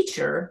at the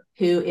teacher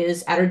who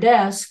is at her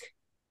desk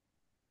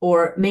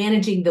or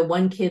managing the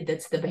one kid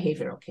that's the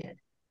behavioral kid.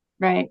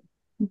 Right.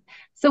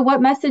 So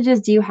what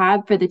messages do you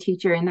have for the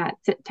teacher in that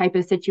type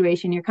of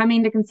situation? You're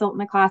coming to consult in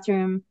the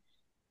classroom,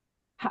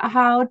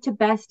 how to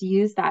best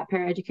use that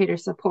paraeducator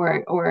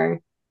support, or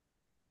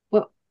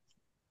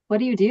what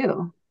do you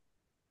do?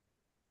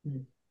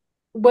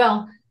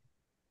 Well,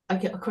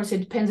 of course,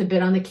 it depends a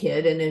bit on the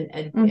kid and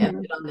a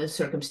bit on the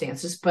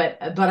circumstances, but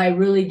I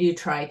really do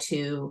try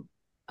to,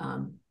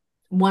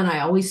 one, I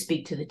always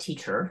speak to the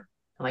teacher,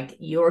 like,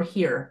 you're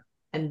here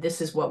and this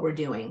is what we're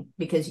doing,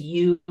 because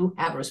you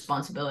have a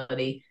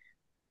responsibility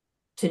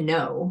to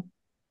know.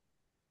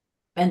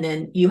 And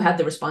then you have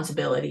the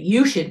responsibility.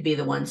 You should be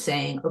the one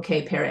saying,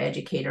 okay,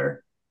 paraeducator,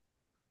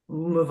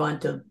 move on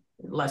to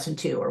lesson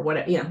 2 or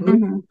whatever, you know,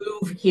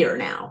 move here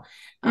now.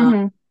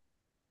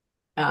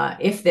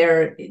 If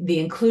they're the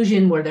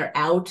inclusion where they're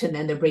out and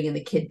then they're bringing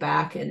the kid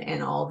back,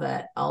 and all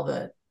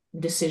the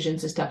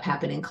decisions and stuff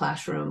happen in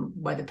classroom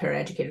by the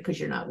paraeducator because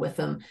you're not with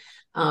them,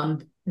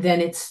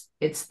 then it's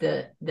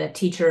the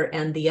teacher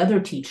and the other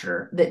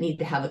teacher that need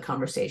to have a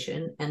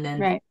conversation, and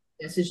then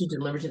message you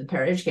deliver to the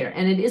paraeducator.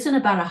 And it isn't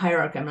about a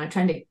hierarchy. I'm not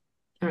trying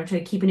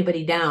to keep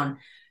anybody down,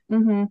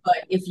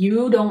 but if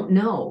you don't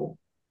know,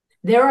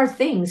 there are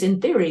things in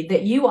theory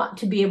that you ought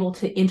to be able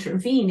to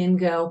intervene and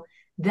go,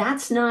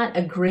 that's not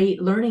a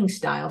great learning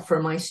style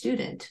for my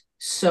student.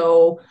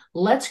 So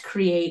let's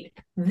create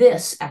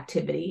this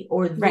activity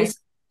or this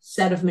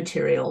set of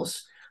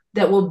materials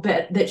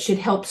that should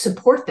help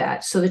support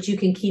that, so that you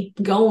can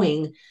keep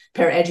going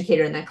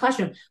paraeducator in that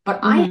classroom.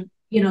 But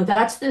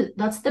that's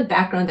the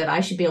background that I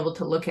should be able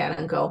to look at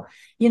and go,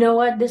 you know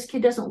what, this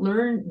kid doesn't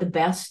learn the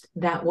best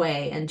that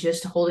way. And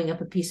just holding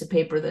up a piece of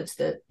paper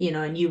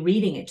and you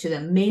reading it to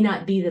them may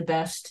not be the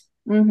best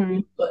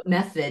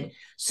method.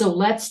 So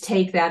let's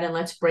take that and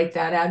let's break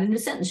that out into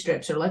sentence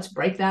strips, or let's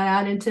break that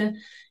out into,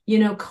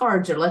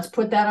 cards, or let's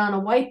put that on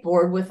a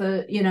whiteboard with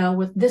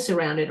with this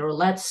around it, or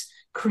let's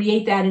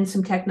create that in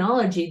some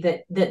technology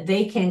that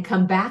they can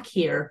come back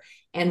here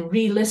and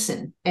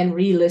re-listen and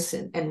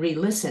re-listen and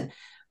re-listen.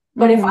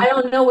 But if I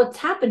don't know what's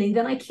happening,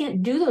 then I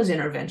can't do those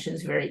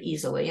interventions very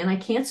easily, and I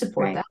can't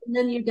support that. And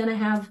then you're going to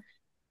have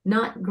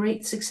not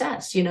great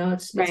success.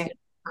 It's kind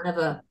of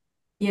a,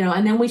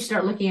 and then we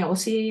start looking at, well,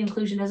 see,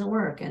 inclusion doesn't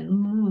work.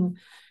 And,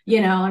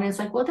 and it's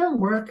like, well, it doesn't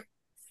work.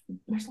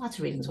 There's lots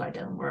of reasons why it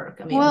doesn't work.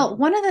 I mean, well,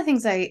 one of the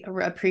things I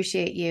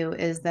appreciate you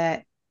is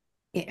that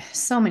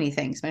so many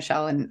things,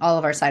 Michele, in all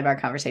of our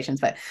sidebar conversations,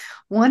 but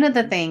one of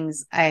the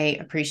things I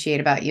appreciate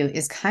about you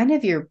is kind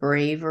of your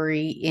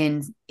bravery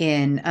in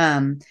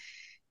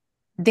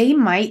they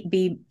might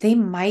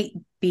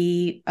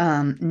be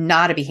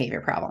not a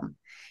behavior problem,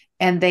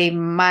 and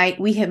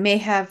may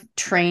have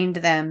trained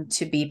them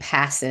to be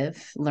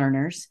passive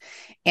learners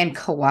and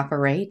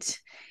cooperate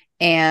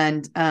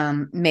and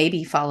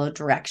maybe follow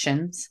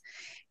directions,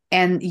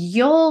 and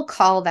you'll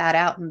call that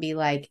out and be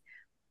like,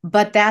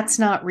 but that's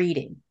not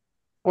reading,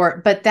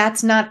 but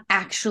that's not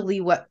actually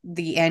what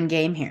the end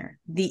game here.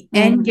 The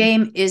end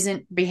game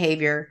isn't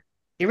behavior.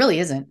 It really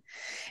isn't.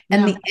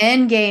 And the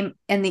end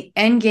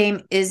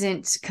game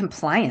isn't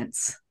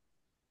compliance.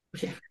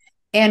 Yeah.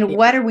 And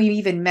what are we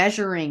even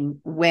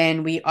measuring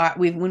when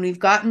we've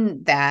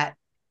gotten that?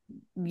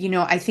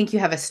 I think you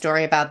have a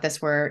story about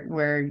this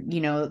where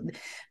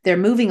they're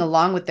moving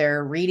along with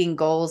their reading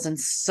goals, and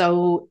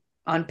so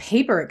on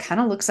paper it kind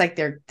of looks like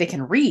they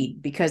can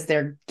read because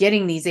they're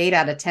getting these 8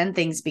 out of 10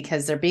 things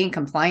because they're being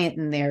compliant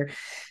and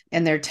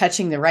they're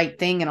touching the right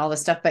thing and all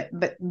this stuff.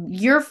 But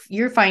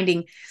you're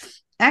finding,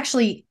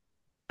 actually,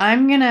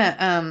 I'm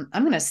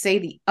gonna say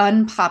the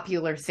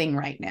unpopular thing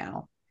right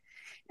now,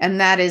 and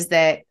that is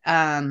that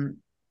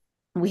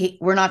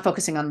we're not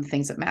focusing on the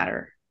things that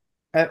matter,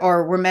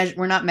 or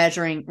we're not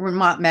measuring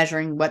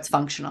what's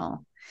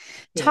functional.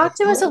 Yeah. Talk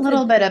to us a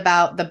little bit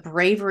about the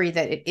bravery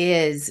that it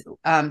is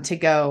to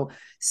go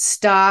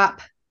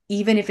stop,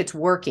 even if it's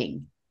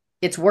working,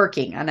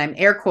 and I'm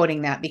air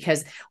quoting that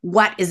because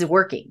what is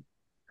working?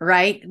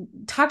 Right?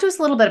 Talk to us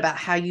a little bit about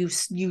how you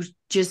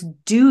just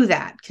do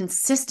that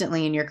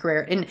consistently in your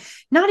career, and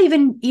not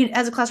even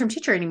as a classroom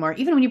teacher anymore.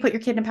 Even when you put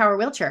your kid in a power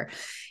wheelchair,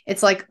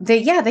 it's like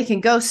they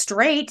can go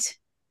straight.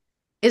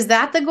 Is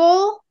that the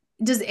goal?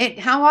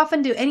 How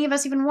often do any of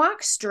us even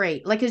walk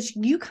straight? Like, as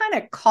you kind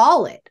of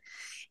call it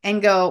and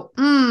go,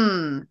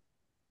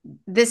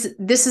 this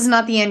is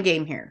not the end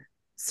game here.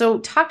 So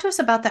talk to us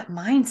about that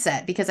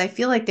mindset, because I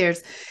feel like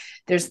there's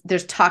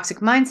toxic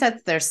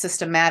mindsets, there's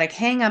systematic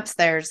hangups,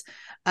 there's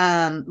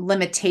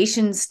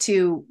limitations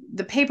to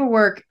the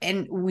paperwork,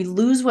 and we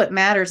lose what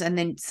matters. And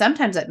then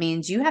sometimes that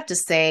means you have to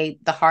say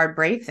the hard,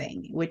 brave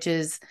thing, which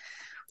is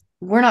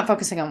we're not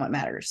focusing on what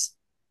matters.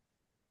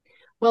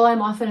 Well,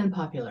 I'm often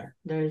unpopular.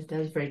 That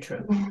is very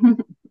true.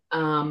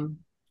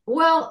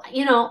 Well,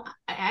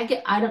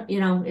 I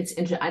don't, it's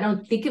interesting. I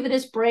don't think of it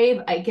as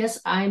brave. I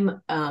guess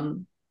I'm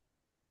honest.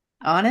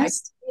 I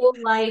feel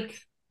like,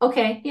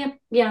 okay,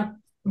 yeah,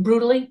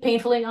 brutally,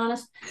 painfully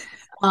honest.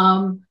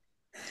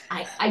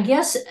 I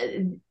guess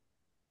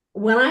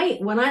when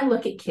I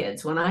look at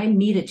kids, when I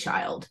meet a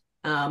child,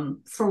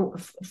 for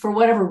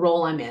whatever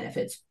role I'm in, if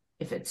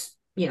it's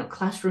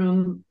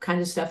classroom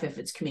kind of stuff, if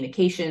it's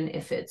communication,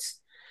 if it's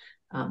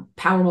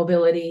power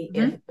mobility,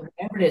 if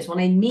whatever it is, when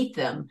I meet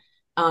them,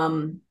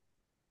 I'm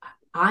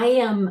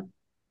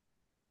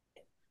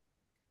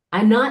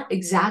not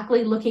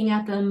exactly looking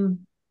at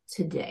them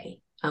today.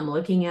 I'm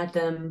looking at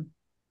them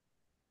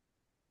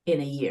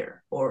in a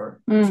year, or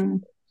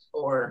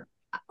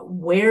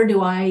where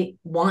do I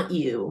want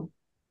you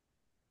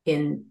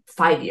in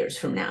 5 years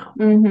from now?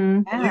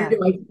 Where do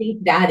I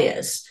think that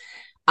is?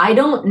 I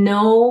don't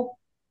know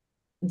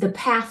the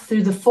path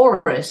through the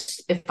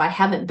forest if I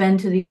haven't been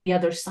to the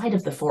other side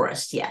of the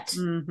forest yet.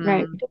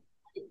 Right.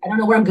 I don't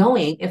know where I'm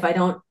going if I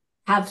don't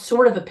have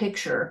sort of a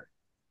picture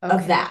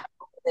of that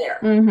there.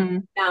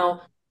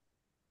 Now,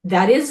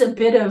 that is a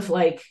bit of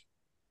like,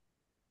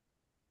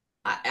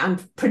 I'm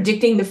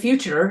predicting the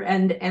future,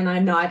 and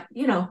I'm not,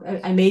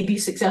 I may be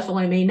successful,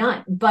 I may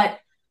not, but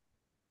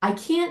I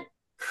can't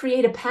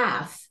create a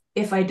path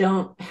if I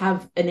don't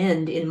have an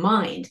end in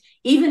mind.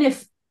 Even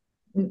if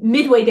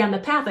midway down the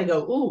path I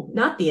go, ooh,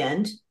 not the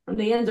end,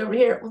 the end's over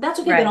here. Well, that's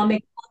okay, then I'll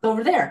make it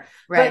over there.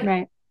 But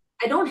I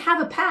don't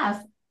have a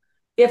path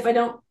if I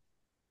don't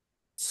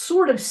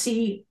sort of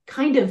see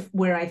kind of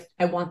where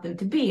I want them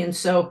to be. And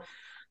so,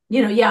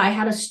 I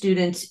had a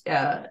student,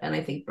 and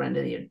I think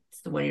Brenda,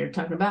 it's the one you're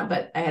talking about,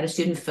 but I had a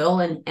student, Phil,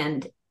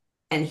 and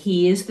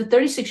he is the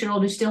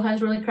 36-year-old who still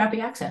has really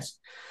crappy access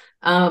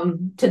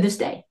to this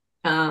day.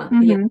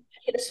 He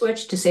hit a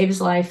switch to save his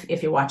life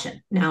if you're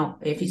watching. Now,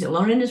 if he's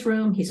alone in his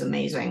room, he's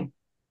amazing,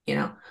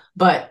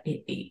 but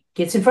he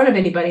gets in front of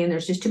anybody and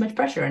there's just too much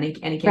pressure, and he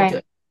can't do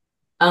it.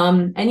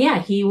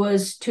 And he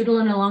was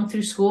tootling along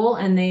through school,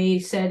 and they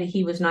said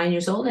he was 9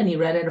 years old and he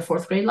read at a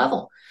 4th grade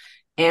level.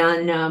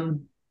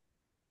 And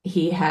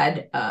he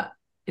had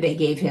they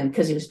gave him,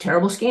 because he was a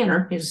terrible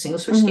scanner, he was a single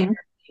switch scanner,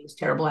 he was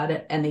terrible at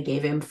it, and they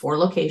gave him 4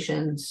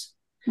 locations.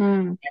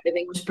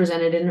 Everything was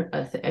presented in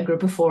a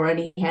group of 4, and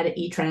he had an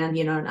E-Tran,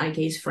 an eye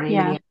gaze frame,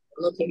 and he had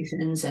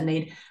locations, and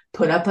they'd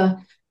put up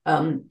the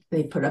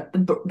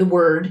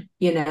word,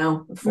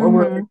 4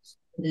 words,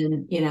 and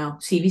then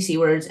CVC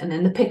words, and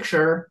then the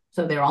picture,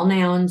 so they're all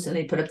nouns, and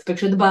they put up the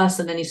picture of the bus,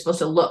 and then he's supposed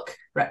to look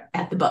right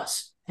at the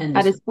bus, and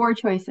that is 4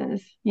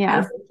 choices.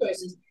 Yeah. 4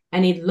 choices,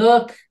 and he'd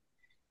look,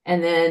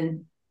 and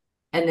then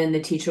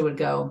the teacher would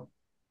go,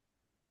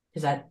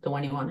 "Is that the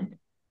one you wanted?"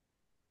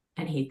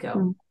 And he'd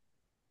go,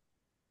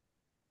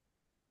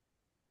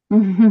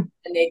 and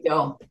they'd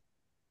go,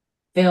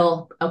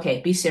 "Phil,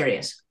 okay, be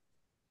serious.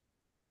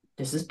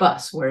 This is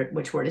bus.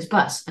 Which word is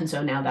bus?" And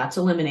so now that's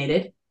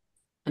eliminated.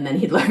 And then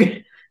he'd look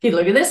at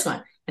this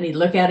one, and he'd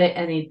look at it,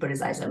 and he'd put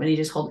his eyes up, and he'd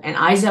just hold. And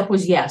eyes up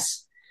was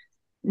yes,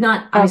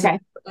 not eyes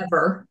up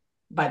forever,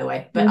 by the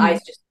way, but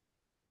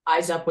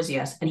eyes up was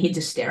yes, and he'd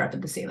just stare up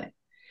at the ceiling.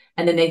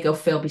 And then they'd go,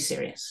 "Phil, be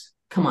serious.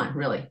 Come on,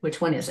 really. Which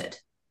one is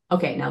it?"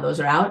 Okay, now those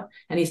are out,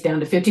 and he's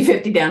down to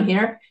 50-50 down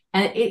here,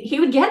 and he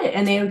would get it,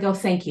 and they would go,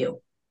 "Thank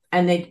you,"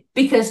 and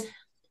because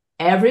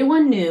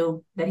everyone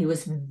knew that he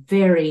was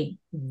very,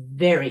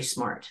 very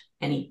smart,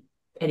 and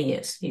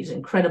he's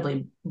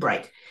incredibly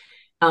bright,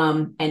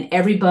 and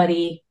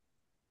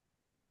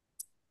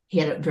he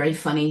had a very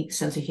funny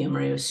sense of humor.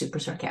 He was super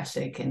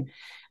sarcastic, and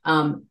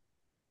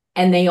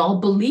they all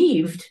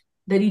believed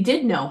that he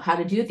did know how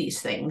to do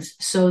these things,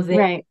 so they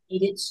made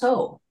it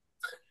so.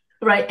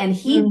 Right. And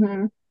he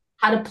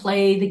how to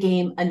play the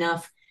game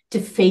enough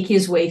to fake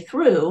his way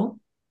through,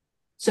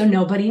 so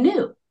nobody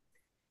knew.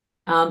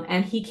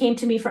 And he came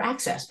to me for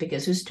access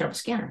because he was a terrible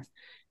scanner.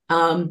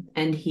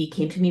 And he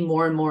came to me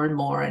more and more and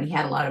more. And he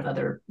had a lot of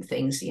other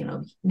things,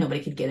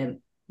 nobody could get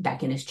him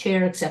back in his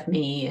chair except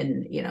me.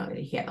 And, he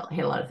had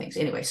a lot of things.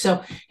 Anyway,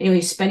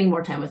 he's spending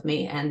more time with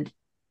me. And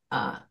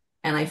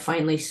I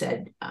finally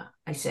said,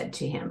 I said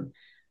to him,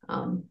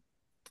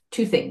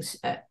 2 things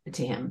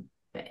to him.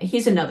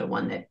 He's another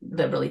one that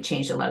really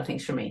changed a lot of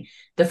things for me.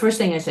 The first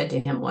thing I said to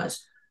him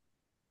was,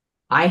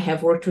 "I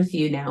have worked with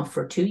you now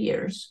for 2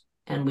 years,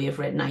 and we have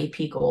written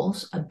IEP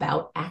goals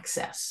about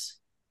access.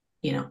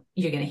 You're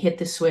going to hit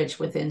the switch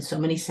within so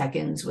many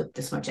seconds with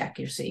this much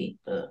accuracy,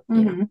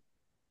 and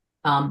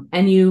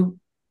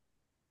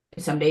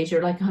some days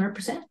you're like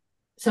 100%.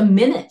 Some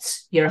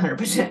minutes you're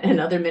 100%, and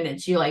other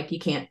minutes you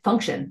can't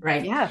function,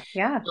 right? Yeah.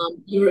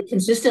 You're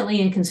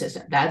consistently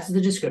inconsistent. That's the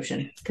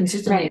description.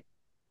 Consistently. Right.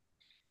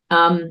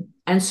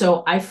 And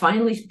so I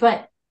finally,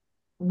 but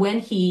when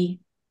he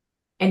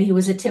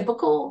was a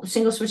typical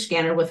single switch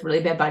scanner with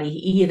really bad body,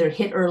 he either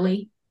hit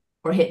early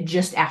or hit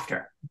just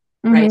after,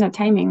 right? The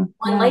timing.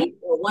 One late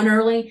or one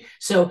early.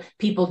 So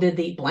people did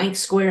the blank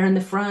square in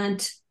the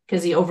front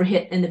because he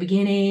overhit in the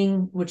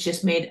beginning, which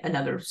just made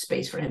another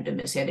space for him to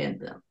mishit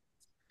in.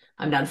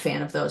 I'm not a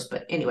fan of those,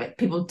 but anyway,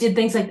 people did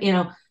things like,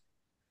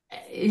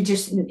 it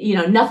just,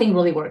 nothing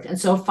really worked. And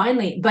so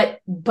finally,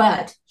 but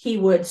he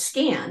would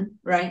scan,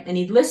 right? And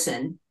he'd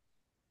listen.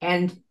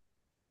 And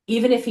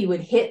even if he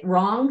would hit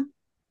wrong,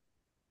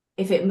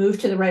 if it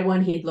moved to the right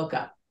one, he'd look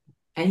up,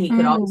 and he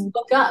could always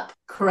look up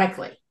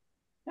correctly.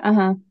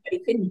 But he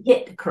couldn't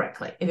hit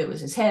correctly if it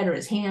was his head or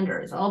his hand or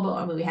his elbow.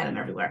 I mean, we had him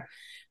everywhere.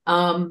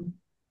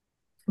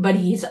 But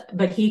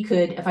he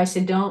could, if I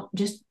said, "Don't,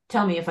 just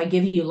tell me if I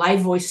give you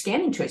live voice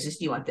scanning choices.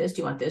 Do you want this?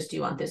 Do you want this? Do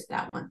you want this?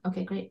 That one?"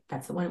 "Okay, great.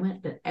 That's the one I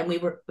went." And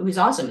it was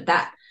awesome at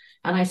that.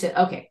 And I said,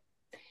 "Okay,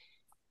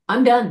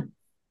 I'm done.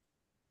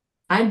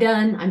 I'm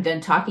done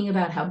talking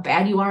about how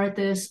bad you are at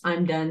this.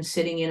 I'm done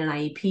sitting in an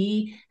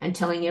IEP and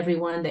telling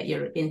everyone that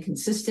you're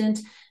inconsistent,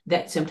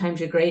 that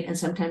sometimes you're great and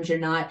sometimes you're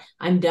not.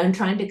 I'm done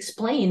trying to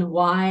explain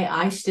why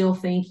I still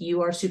think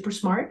you are super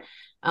smart,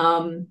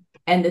 and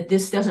that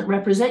this doesn't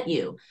represent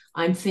you.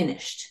 I'm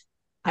finished.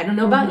 I don't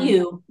know about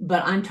you,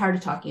 but I'm tired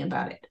of talking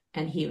about it."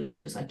 And he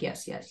was like,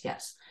 "Yes, yes,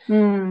 yes."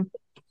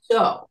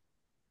 So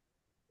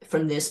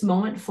from this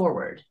moment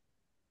forward,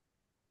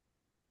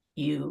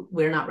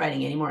 we're not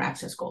writing any more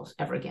access goals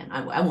ever again.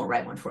 I won't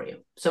write one for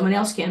you. Someone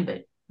else can,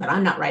 but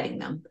I'm not writing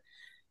them.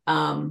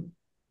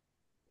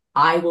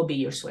 I will be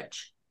your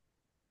switch.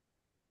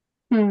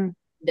 Done.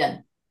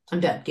 I'm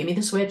done. Give me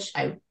the switch.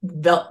 I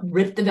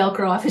ripped the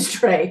Velcro off his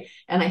tray,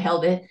 and I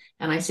held it,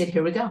 and I said,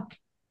 "Here we go.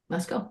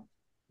 Let's go.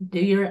 Let's do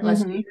your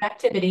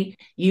activity.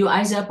 You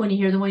eyes up when you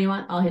hear the one you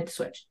want. I'll hit the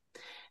switch."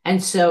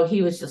 And so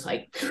he was just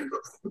like,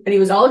 and he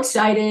was all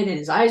excited, and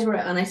his eyes were,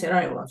 and I said, "All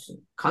right, well,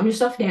 calm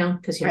yourself down,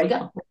 because here we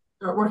go. We'll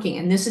start working.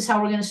 And this is how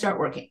we're going to start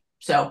working.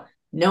 So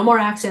no more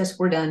access.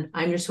 We're done.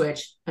 I'm your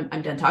switch.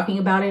 I'm done talking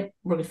about it.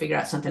 We're going to figure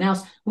out something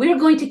else. We are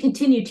going to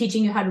continue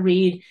teaching you how to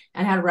read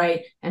and how to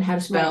write and how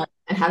to spell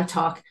and how to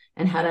talk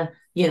and how to,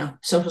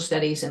 social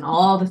studies and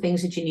all the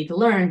things that you need to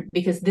learn,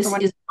 because this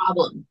is a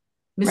problem.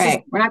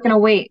 We're not going to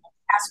wait.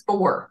 Ask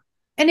for.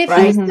 And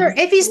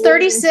if he's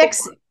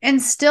 36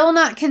 and still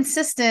not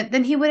consistent,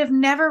 then he would have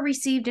never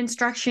received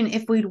instruction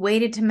if we'd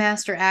waited to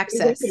master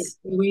access.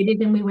 We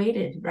waited and we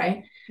waited,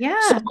 right? Yeah.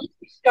 So once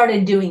we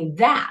started doing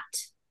that,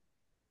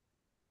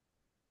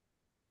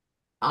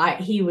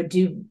 he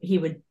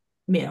would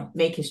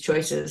make his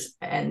choices,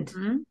 and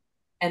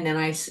then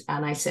I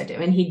said to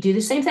him, and he'd do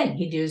the same thing.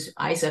 He'd do his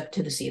eyes up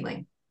to the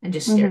ceiling and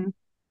just stare.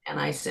 And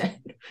I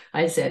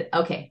said,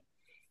 okay,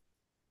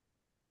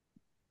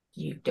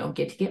 you don't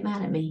get to get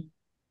mad at me.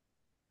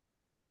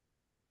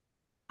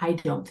 I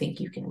don't think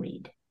you can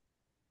read.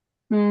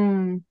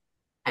 And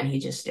he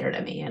just stared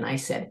at me, and I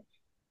said,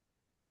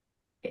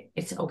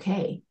 it's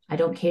okay. I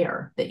don't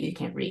care that you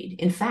can't read.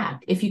 In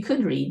fact, if you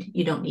could read,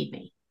 you don't need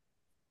me.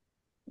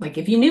 Like,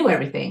 if you knew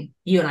everything,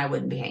 you and I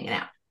wouldn't be hanging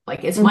out.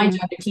 Like, it's my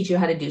job to teach you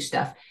how to do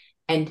stuff.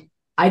 And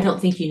I don't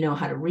think you know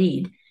how to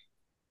read.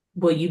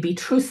 Will you be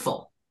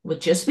truthful with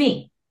just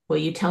me? Will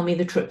you tell me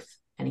the truth?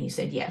 And he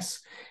said,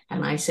 yes.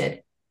 And I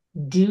said,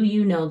 do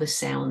you know the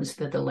sounds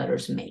that the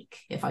letters make?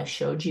 If I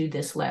showed you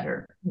this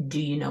letter,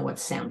 do you know what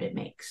sound it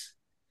makes?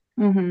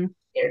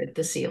 Stared at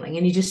the ceiling,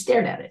 and he just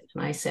stared at it.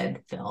 And I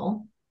said,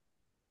 Phil,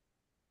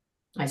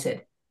 I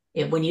said,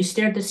 when you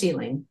stare at the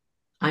ceiling,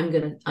 I'm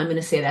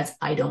gonna say that's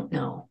I don't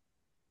know.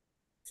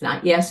 It's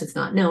not yes, it's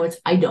not no, it's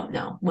I don't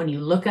know. When you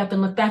look up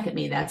and look back at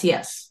me, that's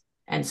yes.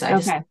 And so I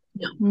just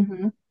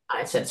no.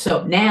 I said,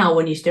 so now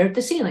when you stare at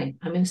the ceiling,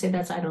 I'm going to say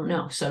that's I don't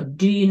know. So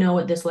do you know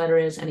what this letter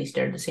is? And he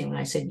stared at the ceiling.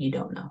 I said, you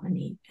don't know.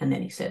 And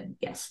then he said,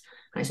 yes.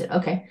 I said,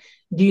 okay.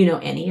 Do you know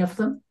any of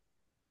them?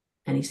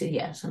 And he said,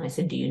 yes. And I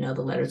said, do you know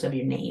the letters of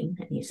your name?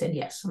 And he said,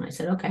 yes. And I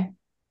said, okay.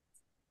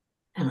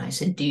 And I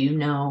said, do you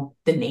know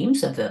the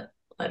names of the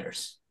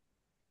letters?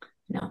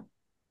 No.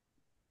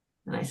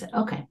 And I said,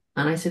 okay.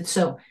 And I said,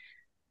 so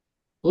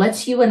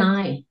let's you and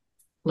I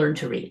learn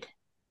to read.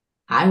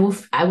 I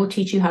will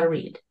teach you how to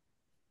read.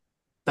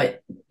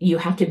 But you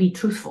have to be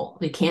truthful.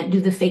 You can't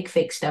do the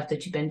fake stuff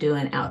that you've been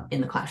doing out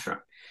in the classroom.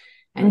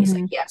 And he's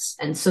like, yes.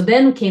 And so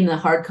then came the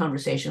hard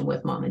conversation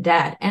with mom and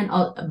dad. And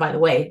by the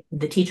way,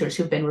 the teachers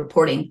who've been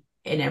reporting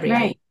in every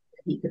eye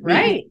he could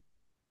read,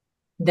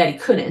 that he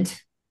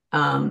couldn't,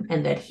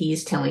 and that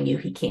he's telling you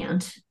he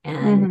can't.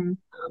 And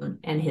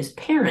and his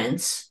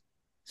parents.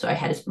 So I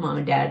had his mom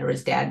and dad, or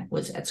his dad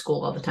was at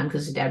school all the time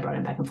because his dad brought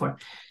him back and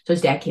forth. So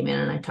his dad came in,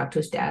 and I talked to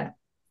his dad,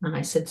 and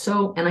I said,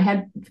 so, and I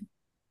had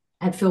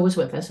Phil was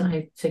with us, and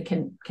I said,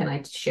 can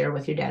I share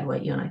with your dad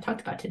what you and I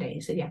talked about today?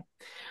 He said, yeah.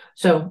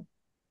 So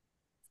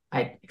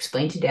I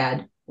explained to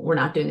dad, we're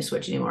not doing the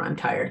switch anymore. I'm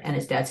tired. And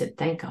his dad said,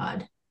 thank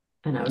God.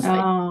 And I was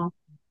like,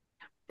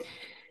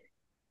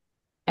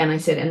 and I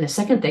said, and the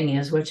second thing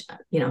is, which,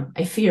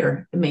 I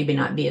fear maybe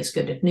not be as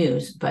good of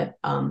news, but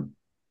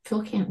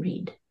Phil can't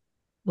read,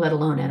 let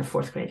alone at a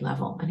fourth grade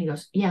level. And he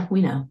goes, yeah,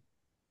 we know.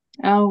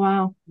 Oh,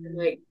 wow.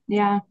 Like,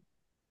 yeah.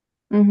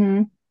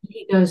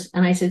 He goes,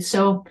 and I said,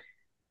 so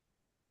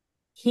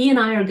he and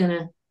I are going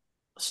to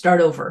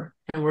start over,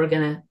 and I'm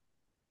going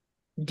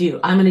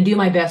to do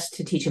my best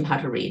to teach him how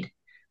to read.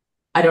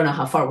 I don't know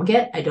how far we'll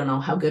get. I don't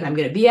know how good I'm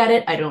going to be at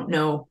it. I don't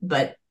know,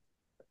 but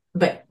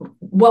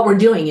what we're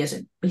doing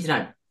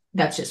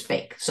that's just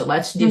fake. So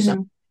let's do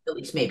something at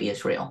least maybe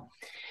it's real.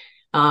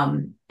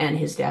 And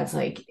his dad's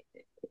like,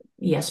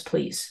 yes,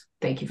 please.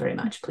 Thank you very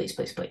much. Please,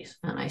 please, please.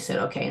 And I said,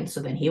 okay. And so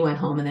then he went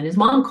home, and then his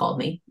mom called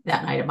me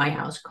that night at my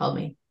house, called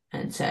me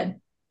and said,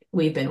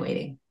 we've been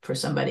waiting for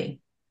somebody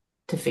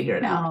to figure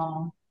it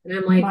out. And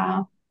I'm like,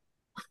 wow.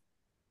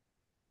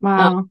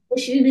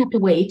 Wish you didn't have to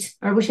wait,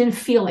 or wish you didn't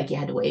feel like you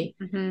had to wait.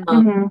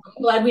 I'm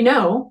glad we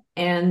know.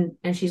 And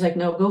she's like,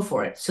 no, go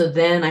for it. So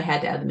then I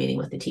had to have the meeting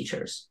with the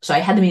teachers. So I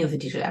had the meeting with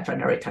the teachers after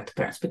I'd already talked to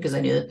parents, because I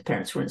knew that the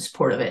parents were in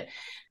support of it.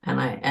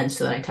 And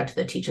so then I talked to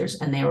the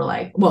teachers, and they were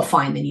like, well,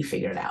 fine, then you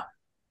figure it out.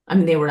 I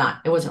mean,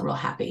 it wasn't real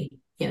happy.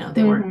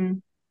 They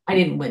weren't, I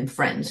didn't win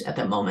friends at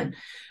that moment.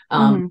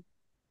 And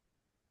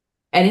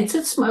it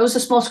was a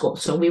small school.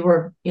 So we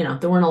were,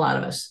 there weren't a lot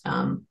of us.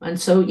 And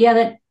so, yeah,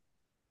 that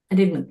I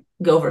didn't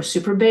go over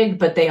super big,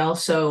 but they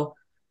also,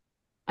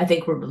 I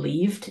think, were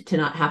relieved to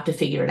not have to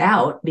figure it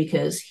out,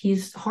 because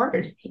he's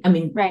hard. I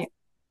mean,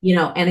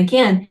 and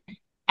again,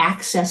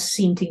 access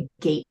seemed to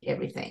gate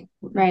everything.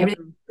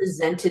 Everything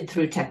presented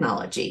through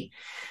technology.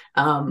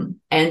 And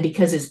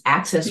because his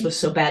access was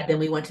so bad, then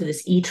we went to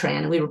this E-Tran,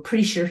 and we were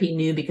pretty sure he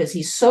knew, because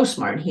he's so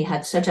smart. He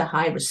had such a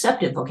high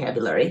receptive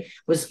vocabulary,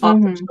 was off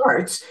the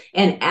charts,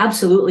 and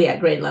absolutely at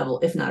grade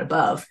level, if not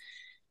above.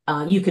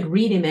 You could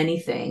read him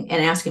anything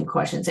and ask him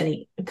questions, and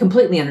he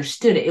completely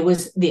understood it. It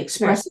was the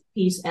expressive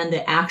piece and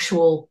the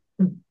actual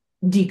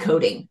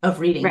decoding of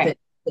reading that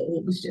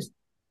it was just,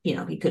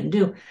 he couldn't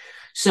do.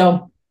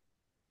 So,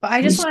 but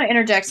I just want to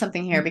interject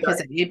something here,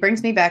 because it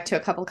brings me back to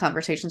a couple of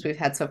conversations we've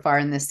had so far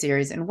in this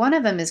series. And one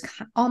of them is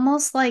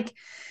almost like,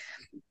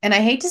 and I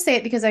hate to say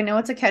it because I know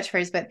it's a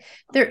catchphrase, but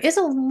there is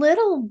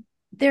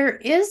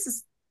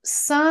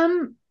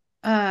some,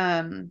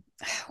 I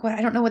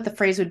don't know what the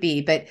phrase would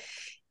be, but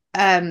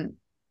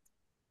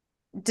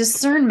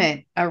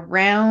discernment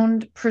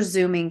around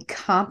presuming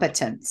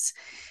competence.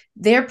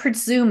 They're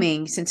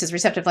presuming, since his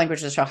receptive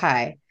language is so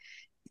high,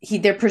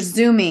 they're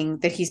presuming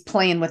that he's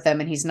playing with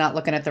them and he's not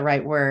looking at the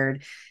right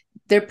word.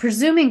 They're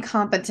presuming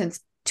competence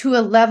to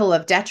a level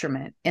of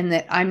detriment, and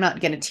that I'm not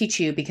going to teach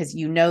you because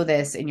you know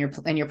this, and you're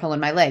pulling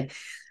my leg.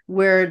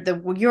 Where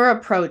your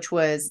approach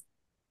was,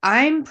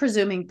 I'm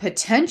presuming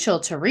potential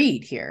to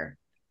read here.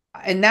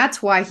 And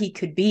that's why he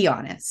could be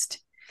honest.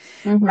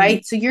 Mm-hmm.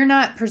 Right. So you're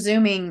not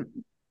presuming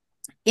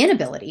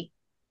inability.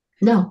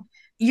 No.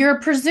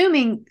 You're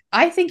presuming,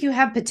 I think you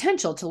have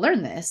potential to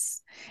learn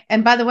this.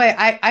 And by the way,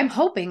 I'm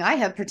hoping I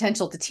have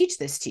potential to teach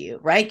this to you,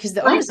 right? Because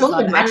the onus is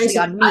not actually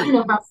on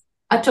me.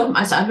 I told him,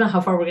 I said, I don't know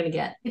how far we're going to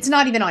get. It's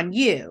not even on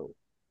you.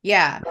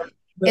 Yeah.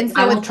 But And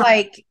so it's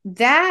like,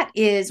 that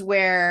is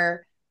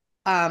where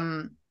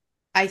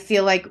I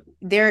feel like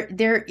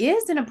there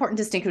is an important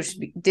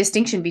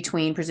distinction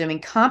between presuming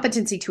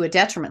competency to a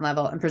detriment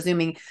level and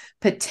presuming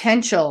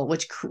potential,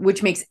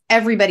 which makes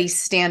everybody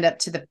stand up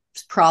to the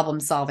problem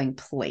solving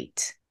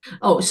plate.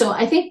 Oh, so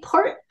I think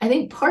part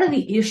of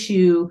the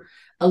issue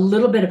a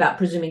little bit about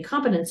presuming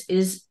competence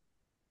is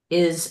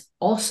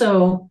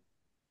also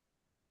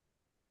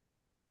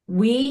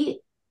I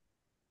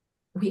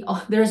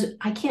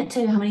can't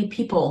tell you how many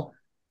people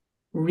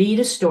read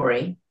a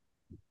story,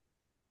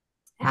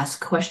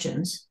 ask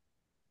questions,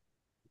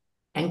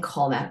 and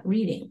call that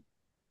reading.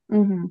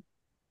 Mm-hmm.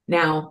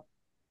 Now,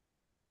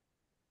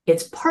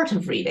 it's part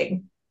of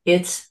reading.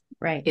 It's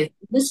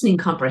listening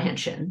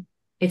comprehension.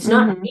 It's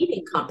not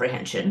reading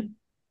comprehension.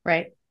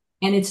 Right.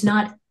 And it's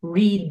not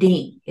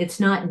reading. It's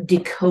not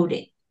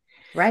decoding.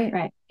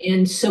 Right.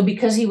 And so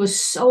because he was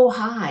so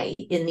high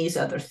in these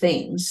other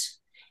things,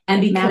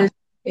 and because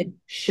he could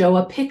show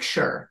a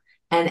picture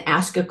and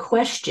ask a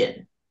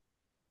question,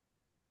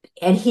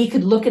 and he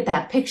could look at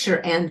that picture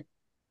and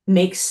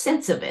make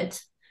sense of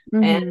it,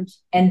 and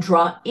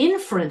draw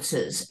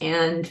inferences,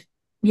 and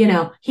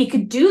he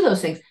could do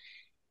those things,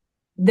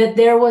 that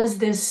there was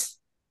this,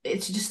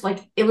 it's just like,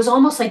 it was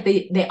almost like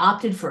they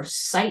opted for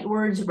sight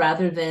words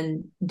rather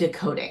than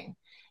decoding.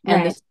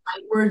 And the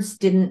sight words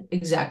didn't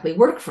exactly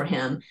work for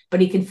him,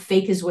 but he could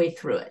fake his way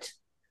through it.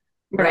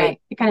 Right.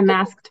 It kind of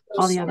masked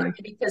all the other.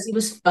 Because he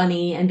was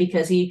funny and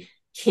because he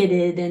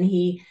kidded and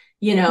he,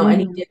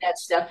 and he did that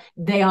stuff.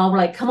 They all were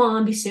like, come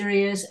on, be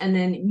serious. And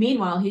then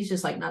meanwhile, he's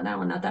just like, not that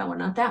one, not that one,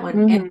 not that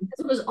one. And because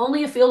it was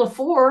only a field of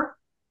 4.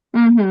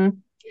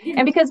 And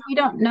because we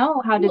don't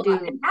know how to do.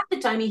 And half the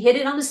time he hit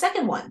it on the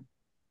second one.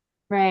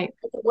 Right.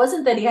 It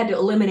wasn't that he had to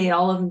eliminate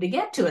all of them to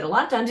get to it. A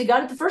lot of times he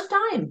got it the first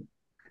time.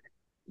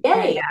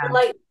 Yay. Yeah.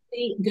 Like,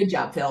 good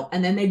job, Phil.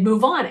 And then they'd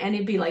move on and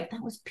it'd be like,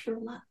 that was pure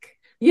luck.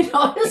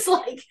 It's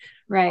like.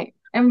 Right.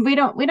 And we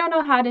don't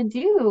know how to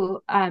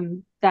do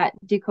that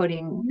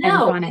decoding and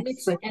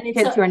phonics with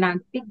kids who are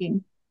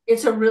non-speaking.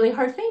 It's a really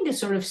hard thing to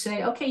sort of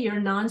say, okay, you're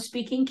a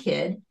non-speaking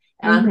kid,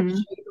 and I'm going to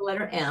show you the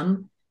letter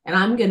M, and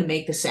I'm going to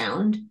make the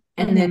sound.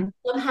 And then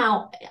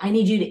somehow I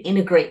need you to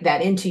integrate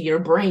that into your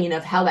brain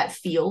of how that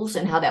feels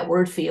and how that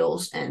word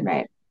feels. And,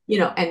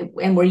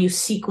 and where you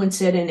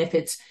sequence it. And if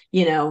it's,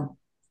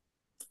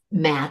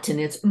 mat and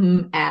it's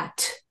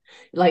at,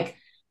 like,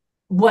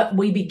 what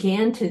we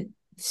began to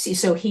see.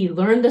 So he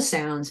learned the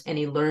sounds and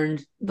he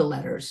learned the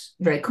letters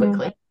very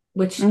quickly,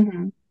 which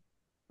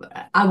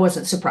I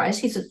wasn't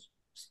surprised. He's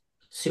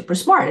super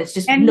smart. It's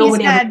just, and he's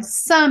had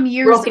some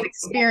years of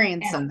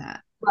experience in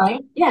that.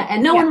 Right. Yeah.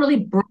 And no one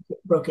really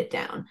broke it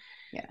down.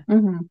 Yeah.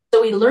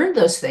 So we learned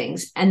those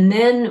things. And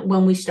then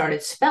when we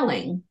started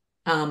spelling,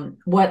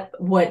 what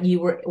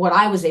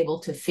I was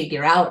able to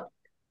figure out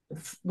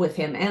with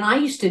him, and I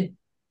used to,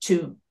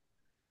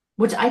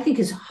 which I think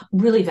is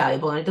really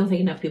valuable. And I don't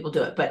think enough people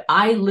do it, but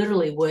I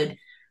literally would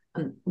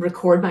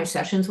record my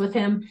sessions with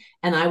him,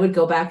 and I would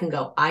go back and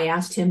go, I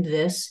asked him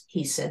this,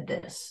 he said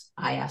this.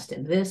 I asked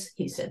him this,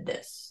 he said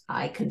this.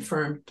 I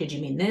confirmed, did you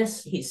mean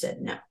this? He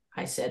said no.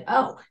 I said,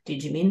 oh,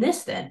 did you mean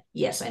this then?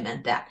 Yes, I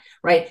meant that.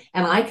 Right.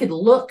 And I could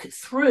look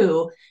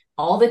through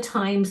all the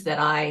times that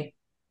I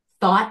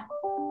thought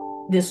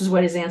this was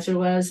what his answer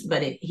was,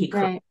 but he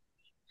couldn't.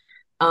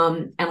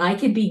 And I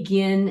could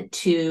begin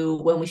to,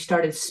 when we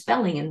started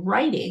spelling and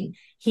writing,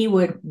 he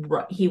would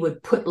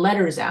put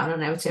letters out,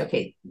 and I would say,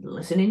 okay,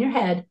 listen in your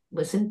head,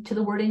 listen to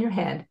the word in your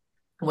head.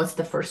 And what's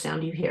the first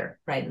sound you hear?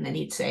 Right. And then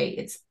he'd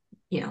say,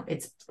 he'd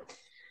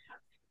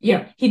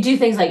do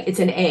things like, it's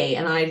an A.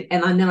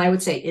 And then I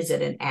would say, is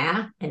it an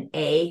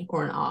A,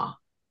 or an ah?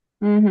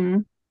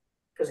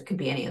 Because it could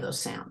be any of those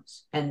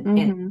sounds.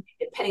 And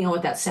depending on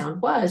what that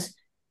sound was,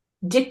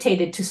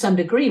 dictated to some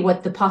degree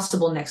what the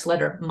possible next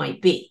letter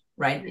might be.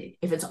 Right.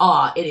 If it's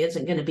ah, it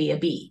isn't going to be a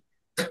B.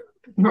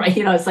 Right.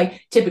 It's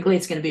like, typically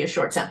it's going to be a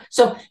short sound.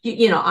 So,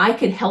 I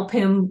could help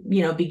him,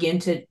 begin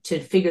to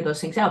figure those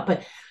things out.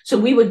 But so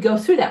we would go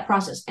through that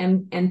process,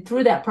 and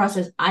through that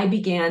process, I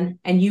began,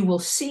 and you will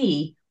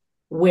see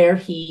where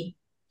he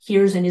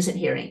hears and isn't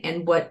hearing.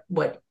 And what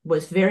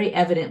was very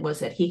evident was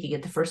that he could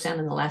get the first sound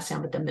and the last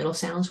sound, but the middle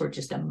sounds were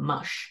just a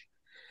mush,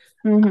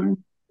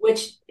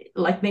 which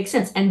makes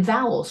sense. And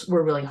vowels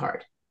were really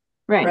hard.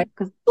 Right.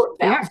 Because short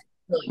vowels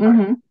really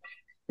hard.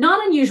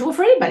 Not unusual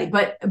for anybody,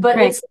 but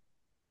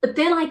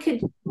then I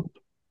could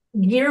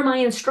gear my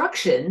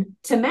instruction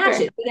to match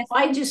it. But if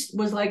I just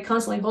was like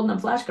constantly holding up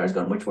flashcards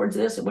going, which word's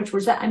this and which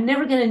word's that, I'm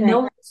never going to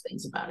know those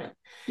things about it.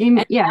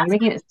 You're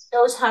making it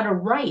shows how to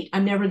write.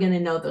 I'm never going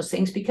to know those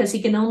things because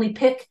he can only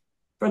pick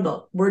for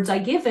the words I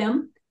give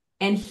him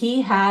and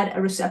he had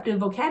a receptive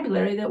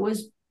vocabulary that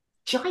was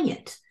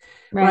giant,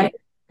 Right. right?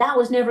 That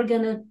was never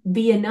going to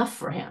be enough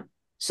for him.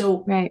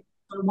 So Right.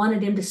 I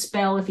wanted him to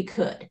spell if he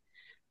could,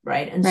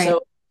 right? And Right.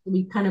 so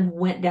we kind of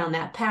went down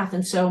that path.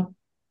 And so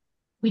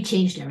we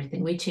changed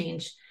everything. We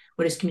changed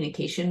what his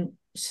communication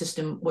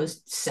system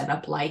was set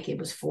up like. It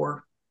was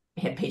four,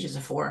 it had pages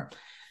of four.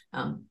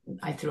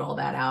 I threw all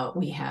that out.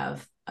 We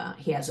have,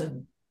 he has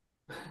an,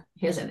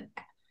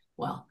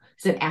 well,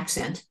 it's an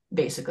accent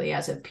basically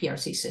as a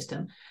PRC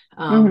system.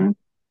 Mm-hmm.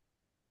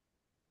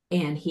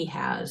 And he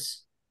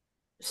has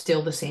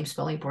still the same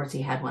spelling boards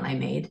he had when I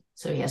made.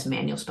 So he has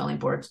manual spelling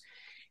boards.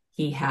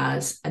 He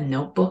has a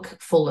notebook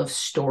full of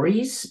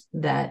stories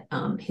that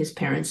his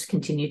parents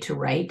continue to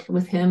write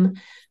with him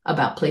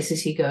about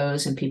places he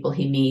goes and people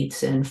he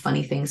meets and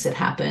funny things that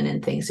happen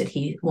and things that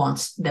he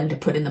wants them to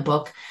put in the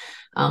book.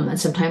 And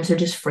sometimes they're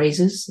just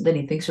phrases that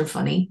he thinks are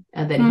funny.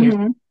 And then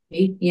Mm-hmm.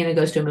 he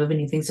goes to a movie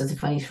and he thinks it's a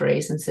funny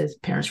phrase and says,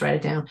 parents, write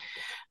it down.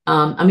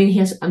 I mean, he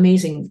has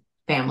amazing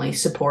family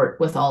support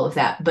with all of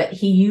that, but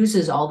he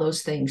uses all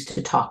those things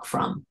to talk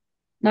from.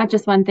 Not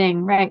just one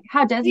thing, right?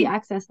 How does he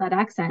access that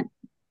accent?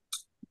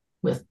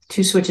 With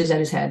two switches at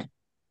his head.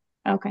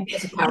 Okay. He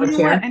has a You power know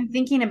chair. what I'm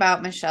thinking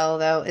about, Michele,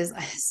 though, is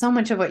so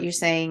much of what you're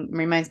saying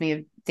reminds me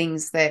of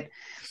things that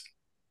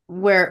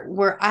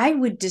where I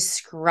would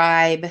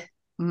describe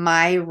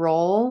my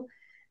role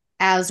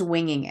as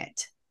winging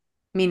it.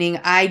 Meaning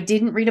I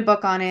didn't read a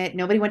book on it.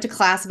 Nobody went to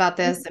class about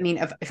this. I mean,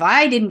 if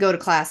I didn't go to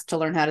class to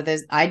learn how to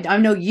this, I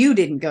know you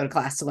didn't go to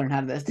class to learn how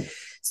to this.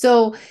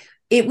 So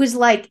it was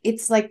like,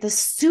 it's like the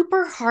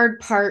super hard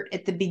part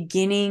at the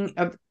beginning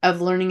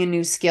of learning a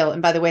new skill.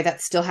 And by the way, that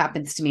still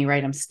happens to me,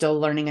 right? I'm still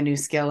learning a new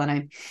skill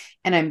and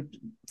I'm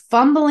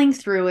fumbling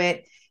through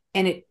it.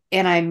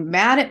 And I'm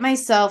mad at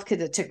myself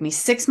because it took me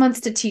 6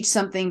 months to teach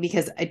something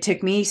because it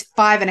took me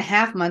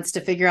 5.5 months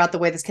to figure out the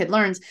way this kid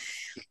learns.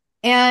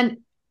 And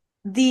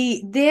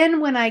then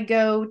when I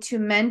go to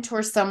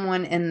mentor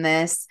someone in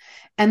this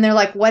and they're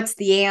like, what's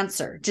the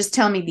answer? Just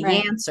tell me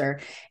the answer.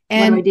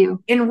 And what do I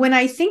do? And when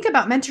I think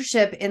about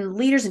mentorship and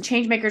leaders and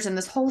change makers in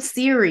this whole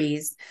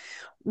series,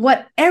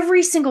 what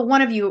every single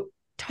one of you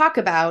talk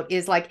about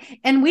is like,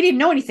 and we didn't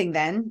know anything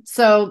then.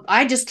 So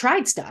I just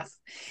tried stuff.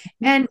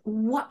 And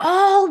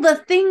all the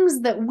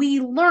things that we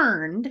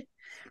learned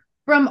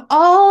from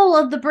all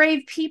of the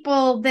brave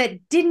people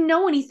that didn't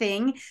know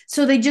anything.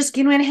 So they just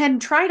went ahead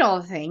and tried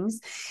all the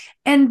things.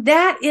 And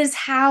that is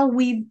how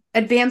we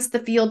advanced the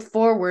field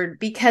forward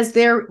because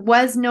there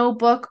was no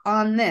book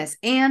on this.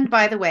 And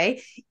by the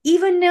way,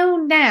 even though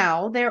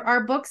now there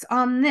are books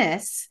on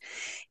this,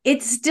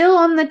 it's still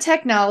on the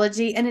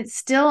technology and it's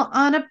still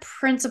on a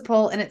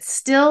principle and it's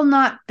still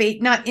not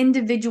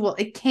individual.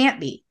 It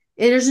can't be.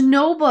 There's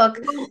no book,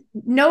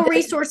 no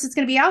resource that's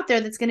going to be out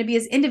there that's going to be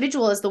as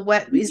individual as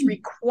what is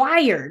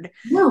required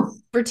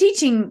for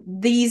teaching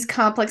these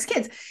complex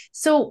kids.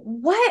 So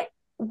what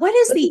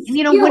is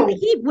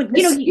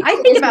the, I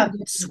think about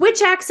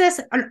switch access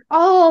and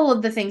all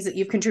of the things that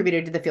you've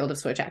contributed to the field of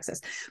switch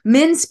access.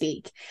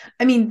 MinSpeak.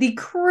 I mean, the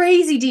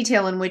crazy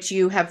detail in which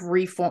you have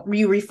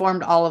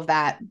reformed all of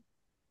that.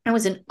 I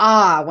was in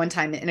awe one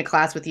time in a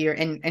class with you,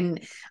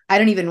 and I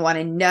don't even want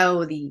to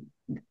know the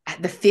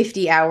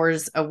 50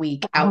 hours a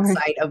week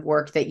outside of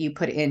work that you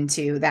put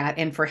into that,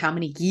 and for how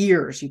many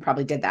years you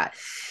probably did that.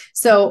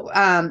 So,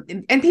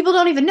 and people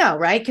don't even know,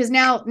 right? Because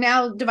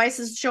now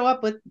devices show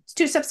up with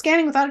two-step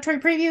scanning with auditory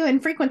preview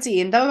and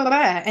frequency and blah, blah,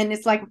 blah, and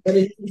it's like, how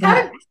did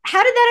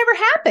that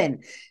ever happen?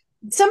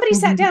 Somebody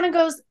sat down and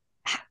goes,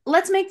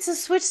 let's make the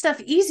switch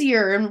stuff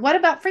easier. And what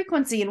about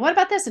frequency? And what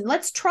about this? And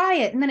let's try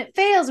it. And then it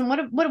fails. And what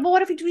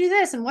if we do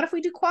this? And what if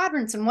we do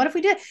quadrants? And what if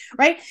we do,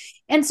 right?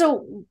 And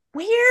so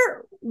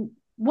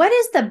what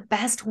is the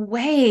best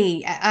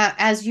way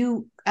as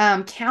you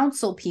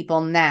counsel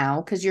people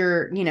now? Because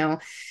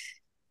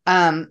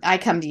I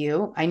come to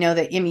you. I know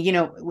that,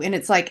 and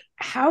it's like,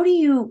 how do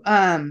you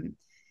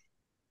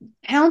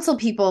counsel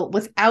people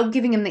without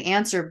giving them the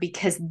answer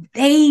because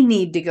they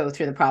need to go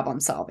through the problem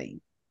solving?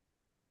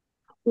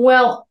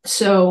 Well,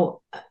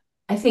 so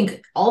I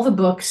think all the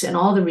books and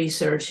all the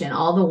research and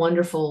all the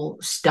wonderful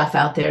stuff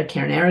out there,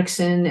 Karen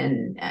Erickson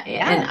and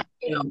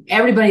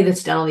everybody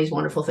that's done all these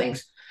wonderful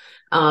things.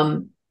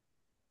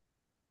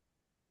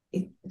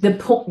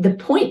 The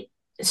point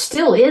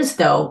still is,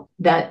 though,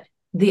 that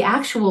the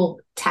actual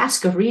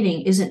task of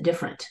reading isn't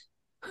different.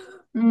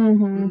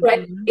 Mm-hmm.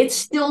 Right? It's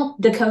still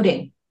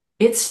decoding.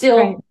 It's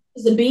still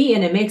a B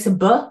and it makes a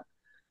B,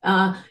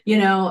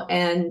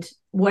 and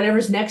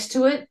whatever's next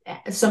to it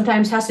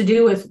sometimes has to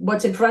do with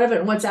what's in front of it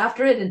and what's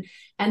after it.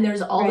 And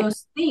there's all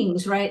those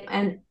things, right?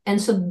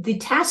 And so the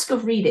task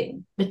of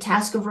reading, the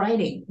task of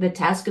writing, the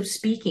task of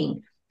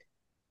speaking,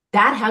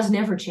 that has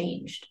never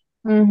changed,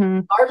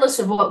 regardless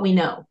of what we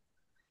know.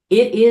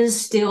 It is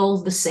still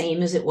the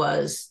same as it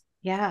was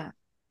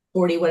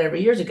 40 whatever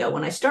years ago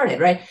when I started,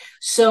 right?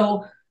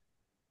 So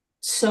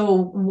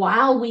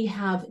while we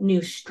have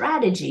new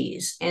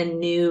strategies and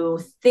new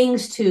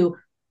things to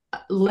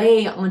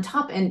lay on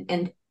top,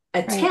 and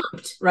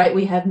attempt, right?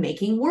 We have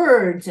making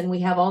words, and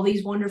we have all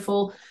these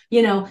wonderful,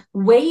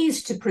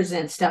 ways to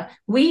present stuff.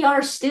 We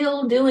are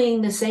still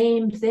doing the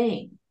same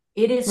thing.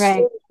 It is Right.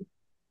 still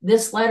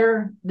this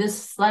letter,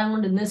 this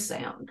sound, and this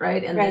sound,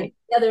 right? And then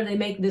together they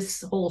make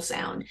this whole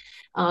sound.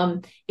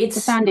 It's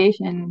the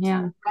foundation.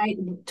 Yeah. Right.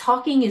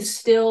 Talking is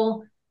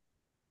still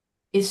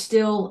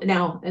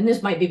now, and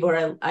this might be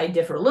where I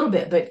differ a little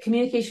bit, but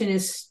communication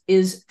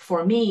is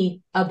for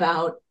me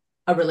about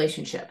a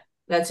relationship.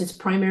 That's its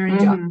primary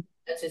job.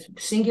 That's its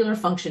singular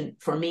function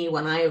for me.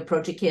 When I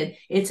approach a kid,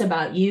 it's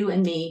about you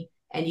and me,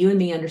 and you and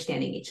me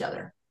understanding each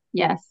other.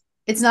 Yes.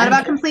 It's not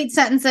about complete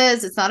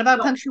sentences. It's not about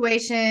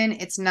punctuation.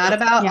 It's not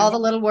about all the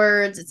little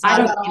words. It's not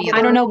about any of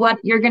I don't know what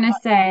you're gonna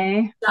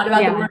say. It's not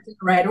about the words in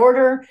the right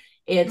order.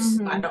 It's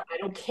I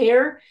don't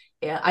care.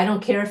 I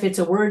don't care if it's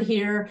a word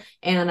here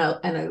and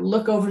a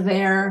look over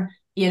there,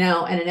 and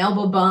an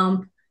elbow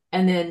bump,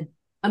 and then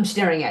I'm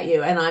staring at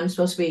you, and I'm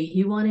supposed to be,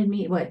 you wanted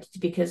me, what?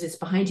 Because it's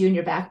behind you in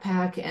your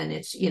backpack, and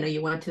it's,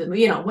 you went to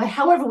the,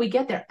 however we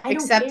get there.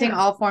 Accepting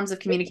all forms of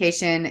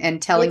communication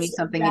and telling you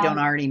something you don't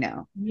already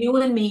know. You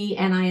and me,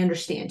 and I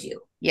understand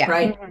you. Yeah.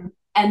 Right.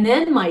 And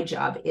then my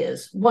job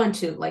is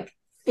to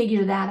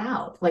figure that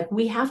out.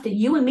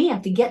 You and me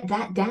have to get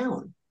that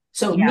down.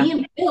 So me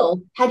and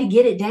Bill had to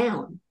get it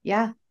down.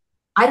 Yeah.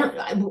 I don't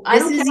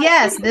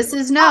yes. This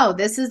is no.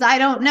 This is I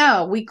don't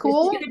know. We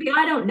cool? This is gonna be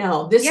I don't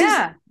know.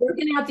 We're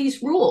gonna have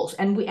these rules,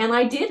 and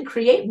I did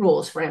create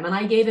rules for him, and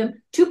I gave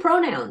him 2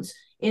 pronouns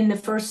in the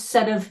first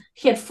set of.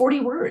 He had 40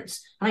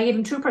 words, and I gave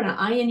him 2 pronouns,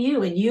 I and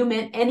you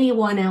meant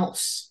anyone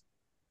else,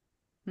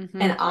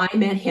 and I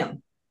meant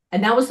him,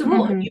 and that was the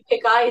rule. If you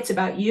pick I, it's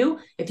about you.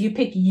 If you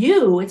pick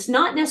you, it's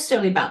not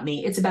necessarily about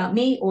me. It's about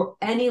me or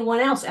anyone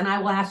else, and I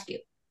will ask you,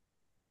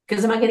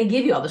 because I'm not going to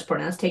give you all this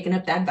pronouns taking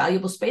up that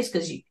valuable space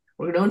because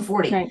we're doing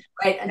 40,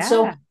 right? And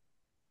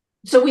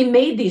so we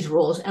made these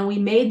rules, and we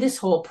made this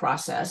whole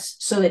process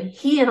so that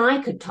he and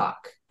I could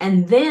talk.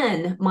 And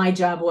then my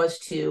job was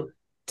to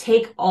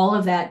take all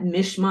of that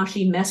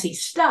mishmashy, messy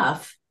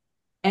stuff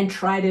and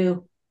try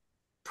to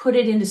put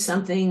it into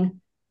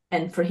something.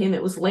 And for him,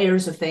 it was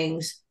layers of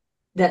things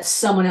that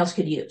someone else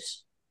could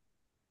use.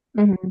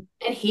 And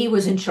he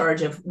was in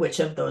charge of which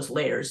of those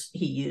layers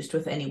he used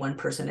with any one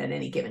person at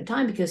any given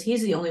time, because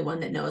he's the only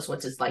one that knows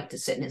what it's like to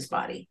sit in his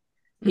body.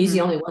 He's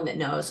the only one that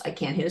knows, I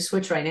can't hit a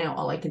switch right now.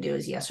 All I can do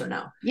is yes or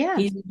no. Yeah.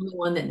 He's the only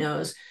one that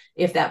knows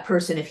if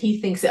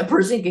he thinks that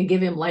person can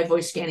give him live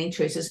voice scanning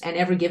choices and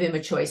ever give him a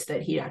choice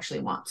that he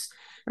actually wants.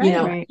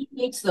 He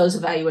makes those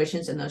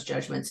evaluations and those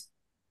judgments.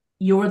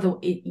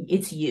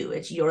 It's you.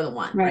 It's you're the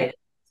one, right?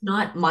 It's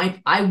not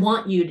I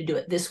want you to do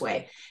it this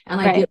way. And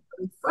I get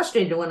really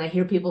frustrated when I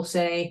hear people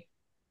say,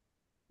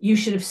 you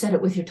should have said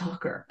it with your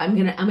talker. I'm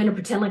gonna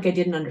pretend like I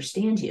didn't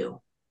understand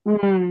you. I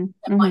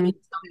want you to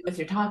tell me with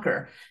your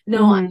talker.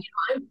 No, I'm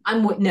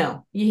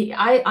no.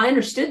 I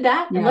understood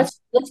that. And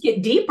let's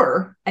get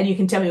deeper, and you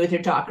can tell me with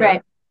your talker.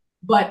 Right.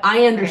 But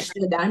I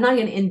understood that. I'm not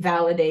going to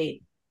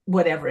invalidate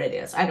whatever it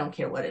is. I don't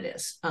care what it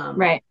is.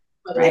 Right.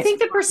 I think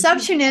the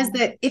perception is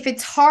that if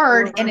it's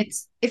hard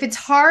if it's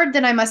hard,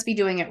 then I must be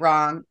doing it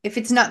wrong. If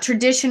it's not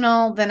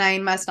traditional, then I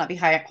must not be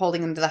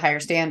holding them to the higher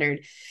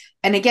standard.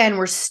 And again,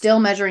 we're still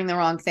measuring the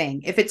wrong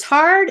thing. If it's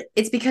hard,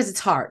 it's because it's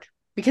hard.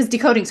 Because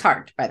decoding's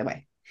hard, by the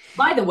way.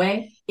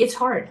 It's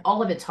hard.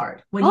 All of it's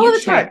hard. All of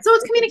it's hard. So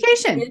it's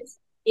communication.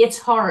 It's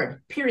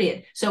hard,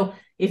 period. So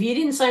if you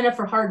didn't sign up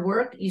for hard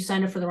work, you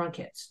signed up for the wrong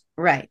kids.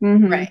 Right.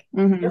 Right.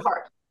 They're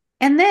hard.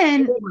 And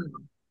then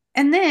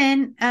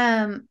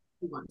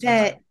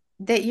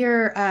that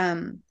you're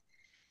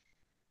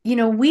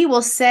we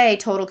will say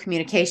total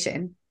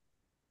communication,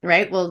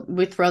 right?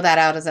 We throw that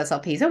out as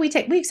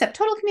SLPs. We accept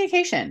total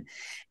communication.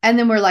 And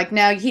then we're like,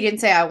 no, he didn't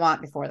say I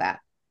want before that.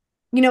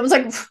 It was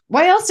like,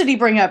 why else did he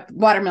bring up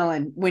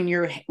watermelon when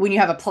you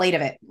have a plate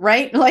of it,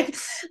 right?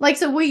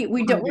 So we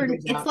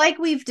don't. It's like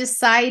we've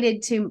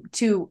decided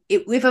to.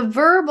 If a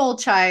verbal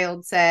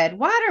child said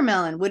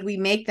watermelon, would we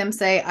make them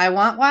say I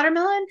want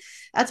watermelon?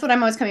 That's what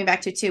I'm always coming back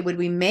to too. Would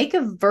we make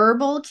a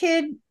verbal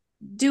kid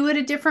do it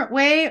a different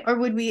way, or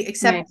would we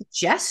accept the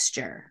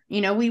gesture?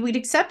 We'd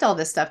accept all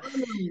this stuff.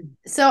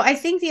 So I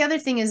think the other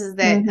thing is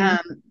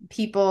that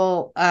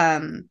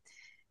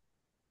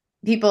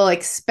people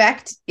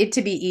expect it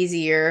to be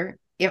easier.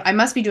 If I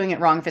must be doing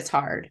it wrong if it's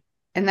hard.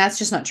 And that's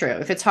just not true.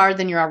 If it's hard,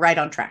 then you're right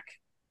on track.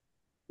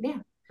 Yeah.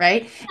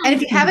 Right. And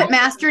if you haven't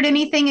mastered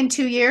anything in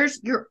 2 years,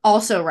 you're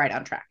also right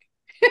on track.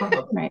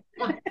 Right.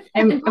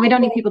 And we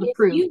don't need people to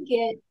prove.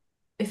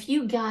 If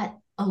you got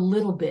a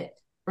little bit,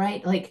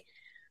 right? Like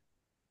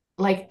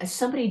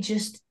somebody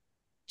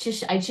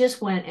I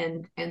just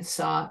went and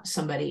saw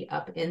somebody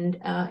up in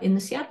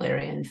the Seattle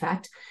area, in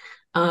fact.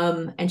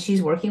 And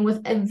she's working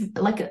with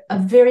a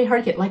very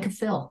hard kid, like a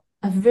Phil,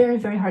 a very,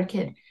 very hard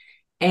kid.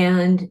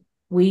 And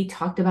we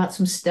talked about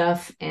some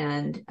stuff,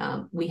 and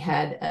we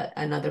had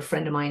another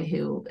friend of mine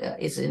who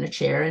is in a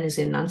chair and is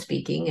in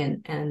non-speaking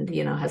and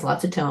has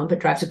lots of tone, but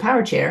drives a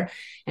power chair.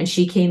 And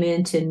she came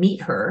in to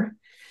meet her.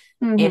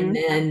 And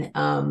then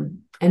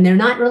and they're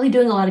not really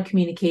doing a lot of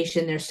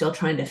communication. They're still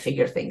trying to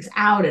figure things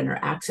out, and her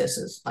access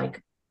is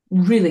like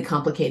really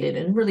complicated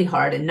and really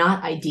hard and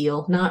not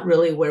ideal, not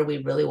really where we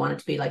really want it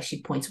to be. Like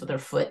she points with her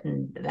foot,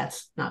 and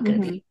that's not going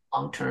to be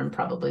long term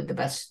probably the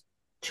best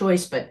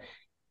choice, but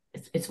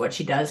it's what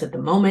she does at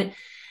the moment.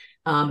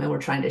 And we're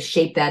trying to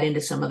shape that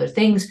into some other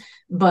things.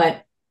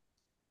 But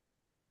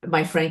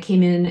my friend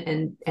came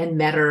in and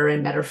met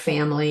her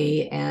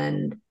family,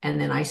 and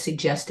then I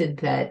suggested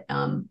that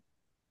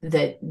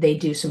that they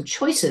do some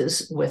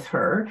choices with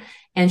her,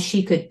 and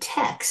she could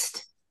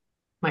text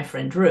my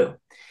friend Drew.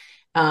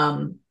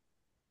 And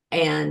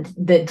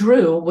that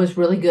Drew was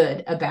really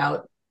good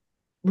about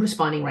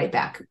responding right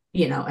back,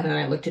 and then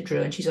I looked at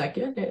Drew, and she's like,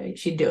 yeah,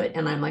 she'd do it.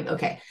 And I'm like,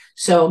 okay,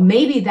 so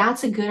maybe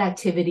that's a good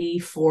activity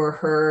for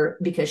her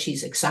because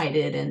she's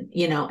excited, and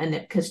and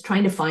because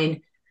trying to find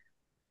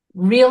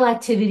real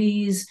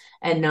activities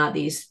and not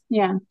these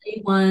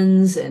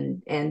ones,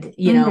 and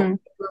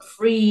for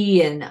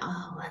free and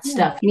all that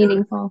stuff,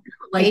 meaningful,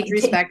 like age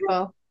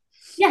respectful.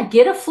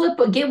 Get a flip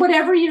book, get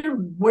whatever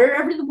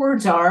wherever the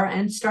words are,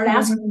 and start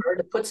asking her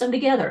to put some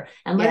together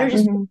and let her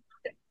just.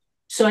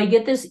 So I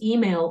get this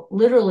email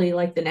literally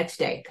like the next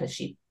day, because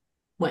she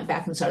went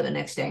back and saw her the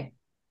next day,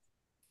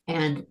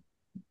 and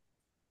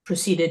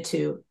proceeded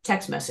to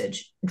text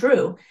message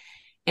Drew.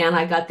 And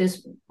I got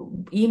this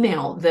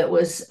email that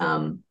was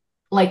and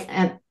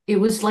it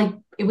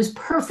was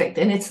perfect.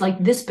 And it's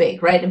like this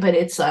big, right? But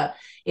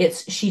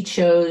she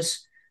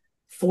chose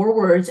 4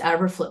 words out of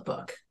her flip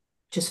book.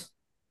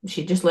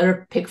 She just let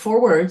her pick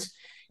 4 words.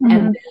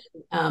 And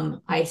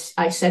then I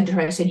said to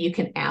her, I said, you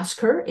can ask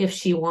her if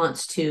she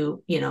wants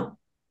to,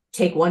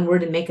 take 1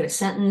 word and make it a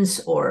sentence,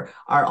 or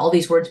are all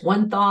these words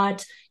one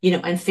thought,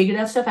 and figure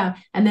that stuff out.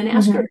 And then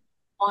ask her,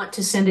 want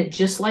to send it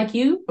just like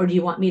you, or do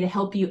you want me to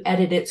help you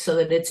edit it so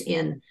that it's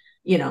in,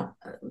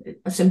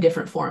 some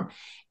different form?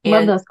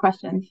 Love those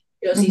questions.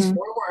 Those these 4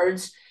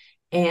 words,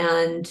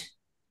 and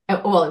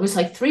it was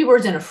like 3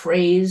 words in a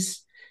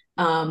phrase.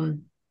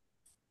 And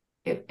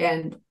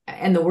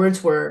the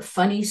words were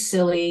funny,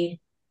 silly,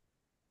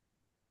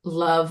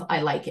 love,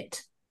 I like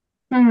it.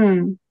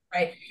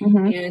 Right.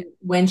 And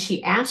when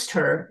she asked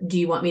her, do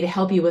you want me to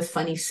help you with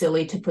funny,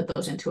 silly, to put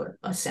those into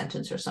a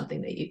sentence or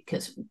something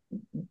because,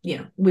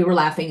 we were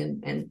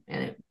laughing, and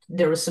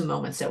there were some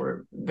moments that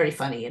were very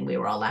funny, and we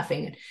were all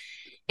laughing.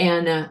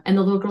 And the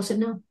little girl said,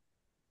 no.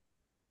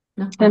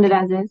 Send it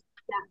as is.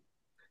 Yeah.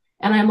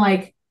 And I'm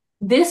like,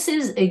 this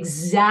is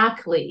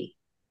exactly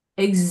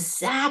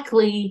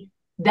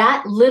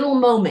that little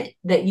moment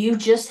that you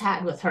just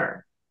had with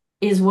her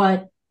is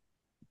what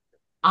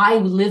I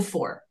live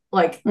for.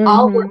 Like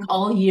I'll work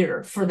all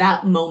year for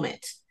that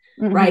moment.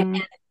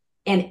 Right.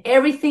 And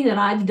everything that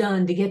I've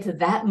done to get to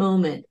that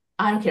moment,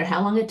 I don't care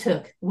how long it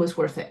took, was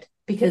worth it,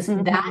 because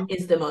that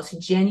is the most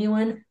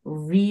genuine,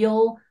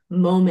 real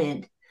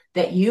moment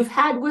that you've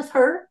had with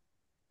her,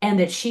 and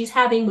that she's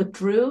having with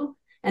Drew,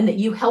 and that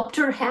you helped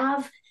her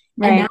have.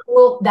 Right. And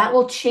that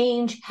will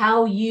change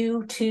how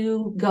you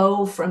two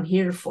go from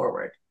here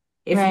forward.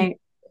 If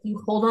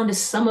you hold on to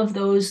some of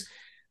those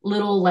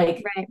little,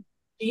 like, do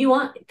you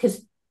want,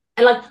 because,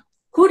 and like,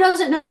 who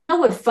doesn't know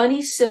what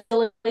funny,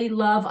 silly,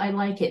 love, I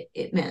like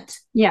it meant?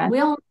 Yeah. We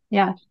all,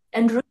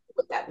 and Drew knew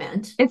what that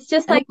meant. It's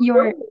just like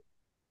your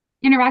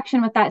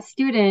interaction with that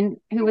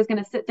student who was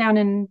going to sit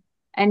down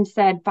and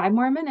said 5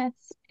 more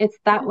minutes.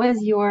 That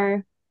was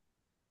your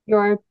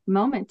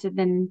moment to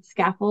then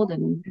scaffold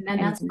and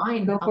that's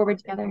fine. Go forward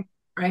together.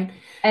 Right.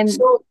 And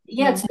so,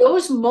 it's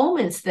those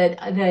moments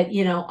that,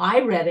 I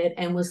read it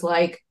and was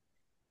like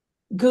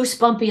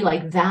goosebumpy,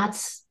 like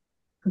that's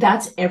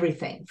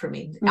everything for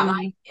me.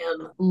 I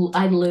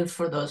live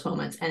for those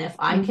moments. And if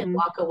I can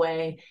walk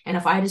away, and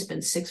if I just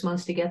spend 6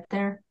 months to get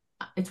there,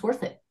 it's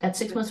worth it. That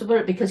 6 months was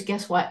worth it, because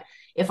guess what?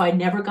 If I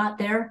never got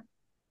there,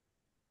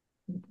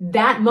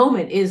 that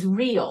moment is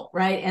real,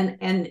 right?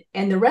 And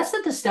the rest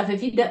of the stuff,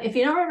 if you don't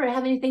ever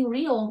have anything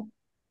real,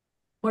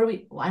 what are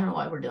we? Well, I don't know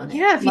why we're doing it.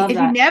 Yeah, if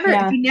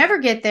you never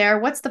get there,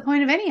 what's the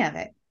point of any of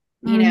it?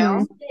 I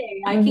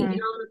can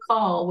get on a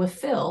call with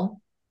Phil,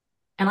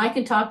 and I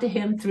can talk to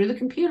him through the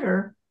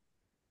computer,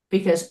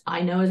 because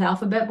I know his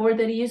alphabet board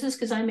that he uses,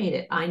 because I made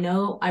it.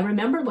 I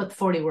remember what the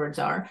 40 words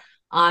are.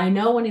 I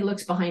know when he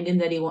looks behind him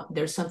that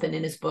there's something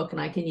in his book, and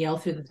I can yell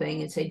through the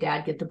thing and say,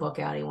 Dad, get the book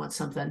out. He wants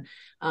something.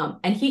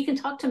 And he can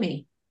talk to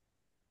me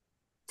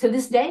to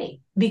this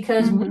day,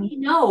 because we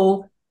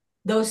know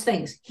those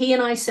things. He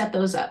and I set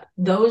those up.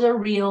 Those are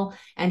real.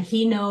 And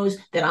he knows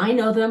that I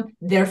know them.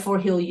 Therefore,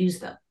 he'll use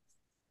them.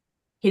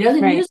 He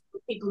doesn't use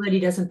people that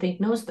he doesn't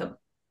think knows them.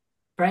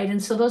 Right.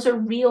 And so those are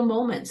real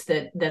moments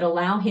that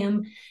allow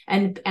him.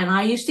 And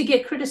I used to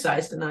get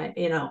criticized, and I,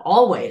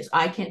 always,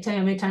 I can't tell you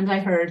how many times I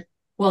heard,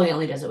 well, he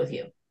only does it with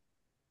you,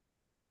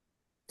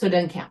 so it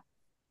doesn't count.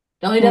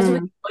 He only does it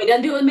with you. Well, he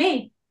doesn't do it with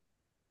me.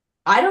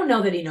 I don't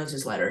know that he knows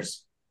his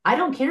letters. I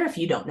don't care if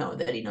you don't know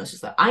that he knows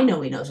his letters. I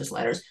know he knows his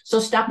letters. So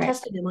stop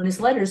testing him on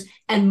his letters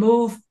and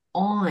move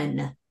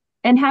on.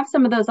 and have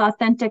some of those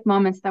authentic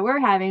moments that we're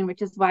having,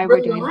 which is why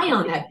we're doing Rely this.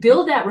 on that.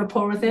 Build that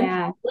rapport with him.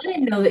 Yeah. Let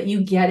him know that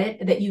you get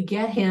it, that you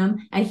get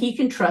him, and he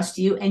can trust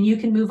you, and you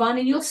can move on,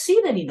 and you'll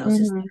see that he knows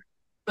his. Mm-hmm.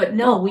 But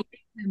no, Well, we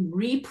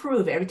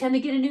reprove every time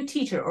they get a new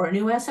teacher or a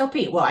new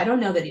SLP. Well, I don't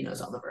know that he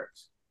knows all the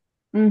verbs.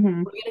 mm-hmm.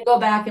 We're going to go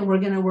back and we're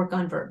going to work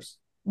on verbs.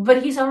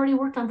 But he's already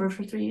worked on verbs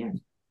for 3 years.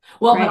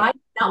 Well, Right. but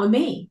not with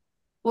me.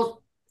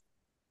 Well,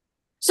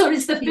 so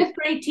does the 5th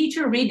grade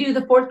teacher redo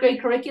the 4th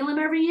grade curriculum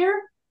every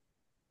year?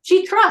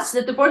 She trusts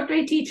that the 4th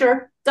grade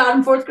teacher taught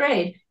them 4th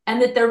grade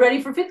and that they're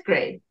ready for 5th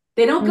grade.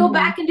 They don't go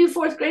back and do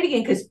 4th grade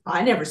again, because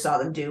I never saw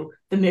them do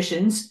the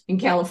missions in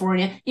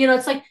California.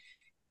 It's like,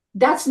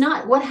 that's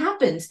not what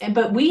happens.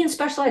 But we in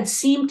special ed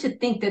seem to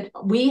think that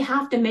we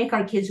have to make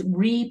our kids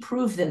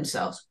reprove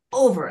themselves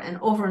over and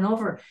over and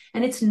over.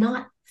 And it's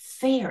not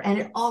fair. And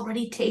it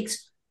already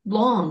takes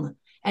long.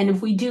 And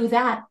if we do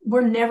that,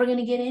 we're never going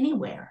to get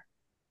anywhere.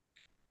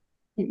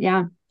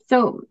 Yeah.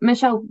 So,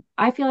 Michele,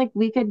 I feel like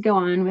we could go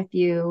on with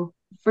you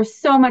for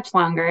so much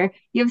longer.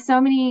 You have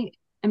so many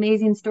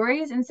amazing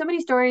stories and so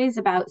many stories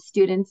about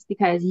students,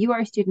 because you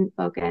are student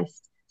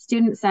focused,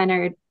 student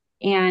centered,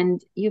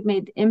 and you've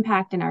made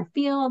impact in our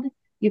field.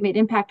 You've made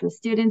impact with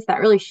students that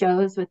really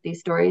shows with these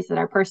stories that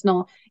are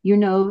personal. You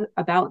know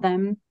about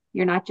them.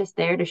 You're not just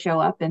there to show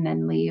up and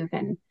then leave.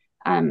 And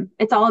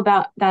it's all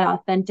about that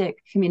authentic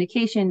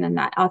communication and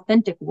that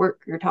authentic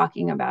work you're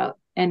talking about.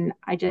 And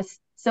I just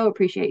so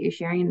appreciate you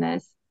sharing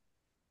this.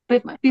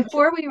 But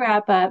before we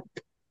wrap up,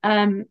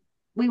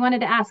 we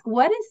wanted to ask,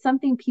 what is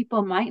something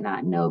people might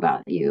not know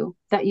about you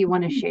that you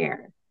want to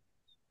share?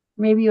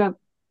 Maybe you have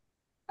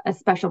a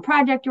special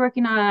project you're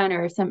working on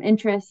or some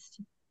interest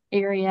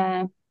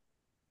area.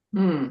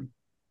 And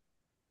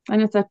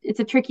it's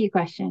a tricky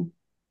question.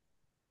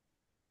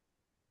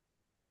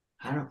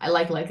 I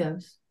like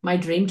Legos. My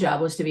dream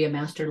job was to be a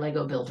master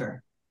Lego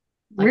builder.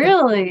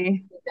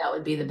 Really? That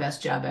would be the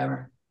best job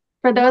ever.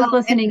 For those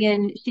listening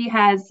in, she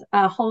has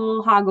a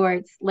whole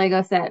Hogwarts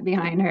Lego set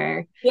behind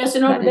her. Yes,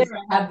 and over there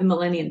I have the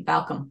Millennium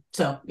Falcon.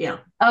 So, yeah.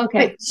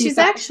 Okay. But she's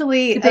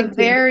actually a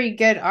very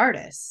good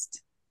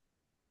artist.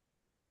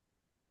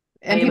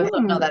 And people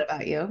don't know that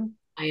about you.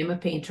 I am a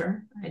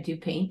painter. I do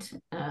paint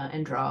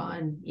and draw,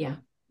 and yeah.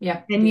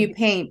 And you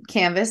paint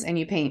canvas, and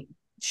you paint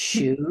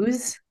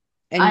shoes.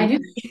 And I do.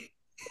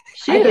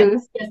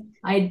 Shoes.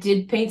 I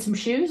did paint some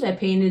shoes. I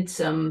painted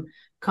some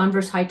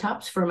Converse high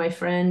tops for my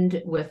friend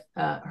with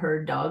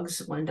her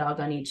dogs, one dog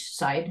on each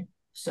side.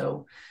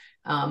 So,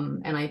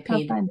 and I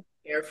painted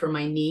hair for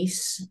my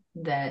niece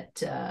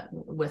that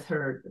with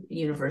her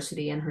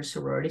university and her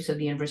sorority. So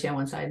the university on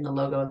one side and the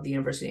logo of the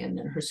university, and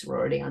then her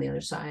sorority on the other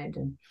side.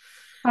 And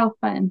how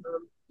fun.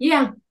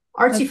 Yeah,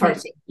 artsy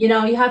fartsy. You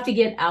have to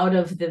get out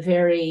of the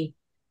very,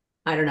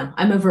 I don't know.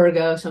 I'm a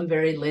Virgo, so I'm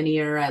very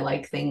linear. I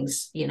like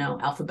things,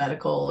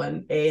 alphabetical,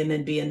 and A and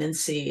then B and then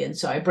C. And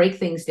so I break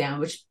things down,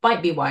 which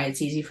might be why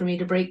it's easy for me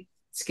to break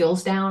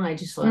skills down. I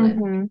just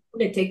want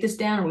to take this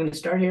down, and we're going to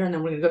start here, and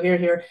then we're going to go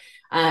here.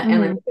 And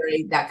I'm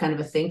very that kind of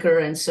a thinker.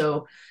 And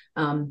so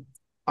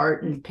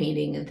art and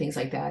painting and things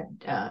like that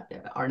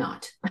are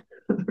not.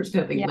 There's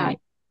nothing linear.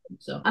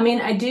 So, I mean,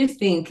 I do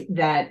think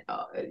that,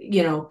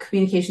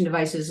 communication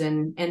devices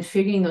and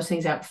figuring those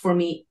things out for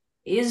me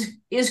is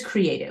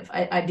creative.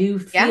 I do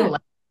feel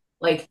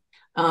like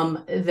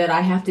that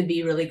I have to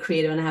be really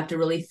creative, and I have to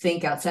really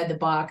think outside the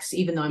box,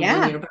 even though I'm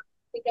linear, but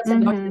I think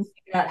outside the box to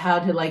figure out how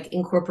to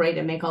incorporate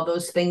and make all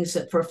those things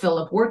that for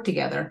Philip work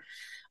together.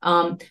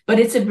 But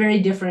it's a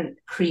very different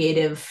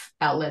creative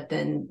outlet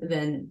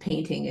than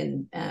painting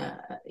and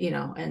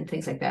and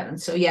things like that.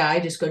 And so I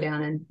just go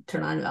down and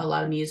turn on a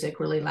lot of music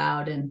really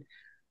loud, and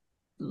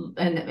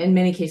in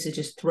many cases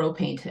just throw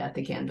paint at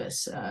the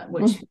canvas,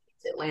 which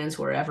it lands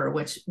wherever,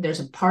 which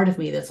there's a part of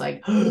me that's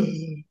like,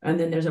 and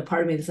then there's a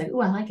part of me that's like, oh,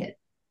 I like it.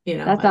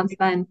 That sounds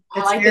fun.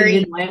 It's like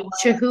very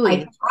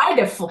Chihui.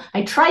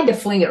 I tried to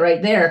fling it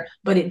right there,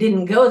 but it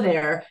didn't go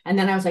there. And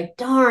then I was like,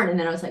 darn. And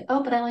then I was like,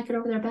 oh, but I like it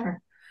over there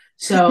better.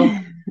 So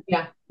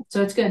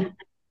so it's good.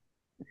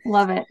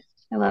 Love it.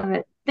 I love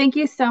it. Thank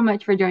you so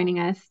much for joining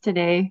us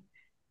today.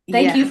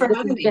 Thank you for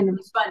having me. It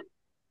was fun.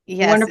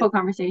 Wonderful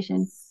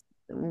conversation.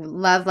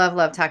 Love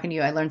talking to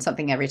you. I learned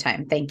something every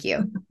time. Thank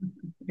you.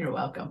 You're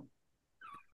welcome.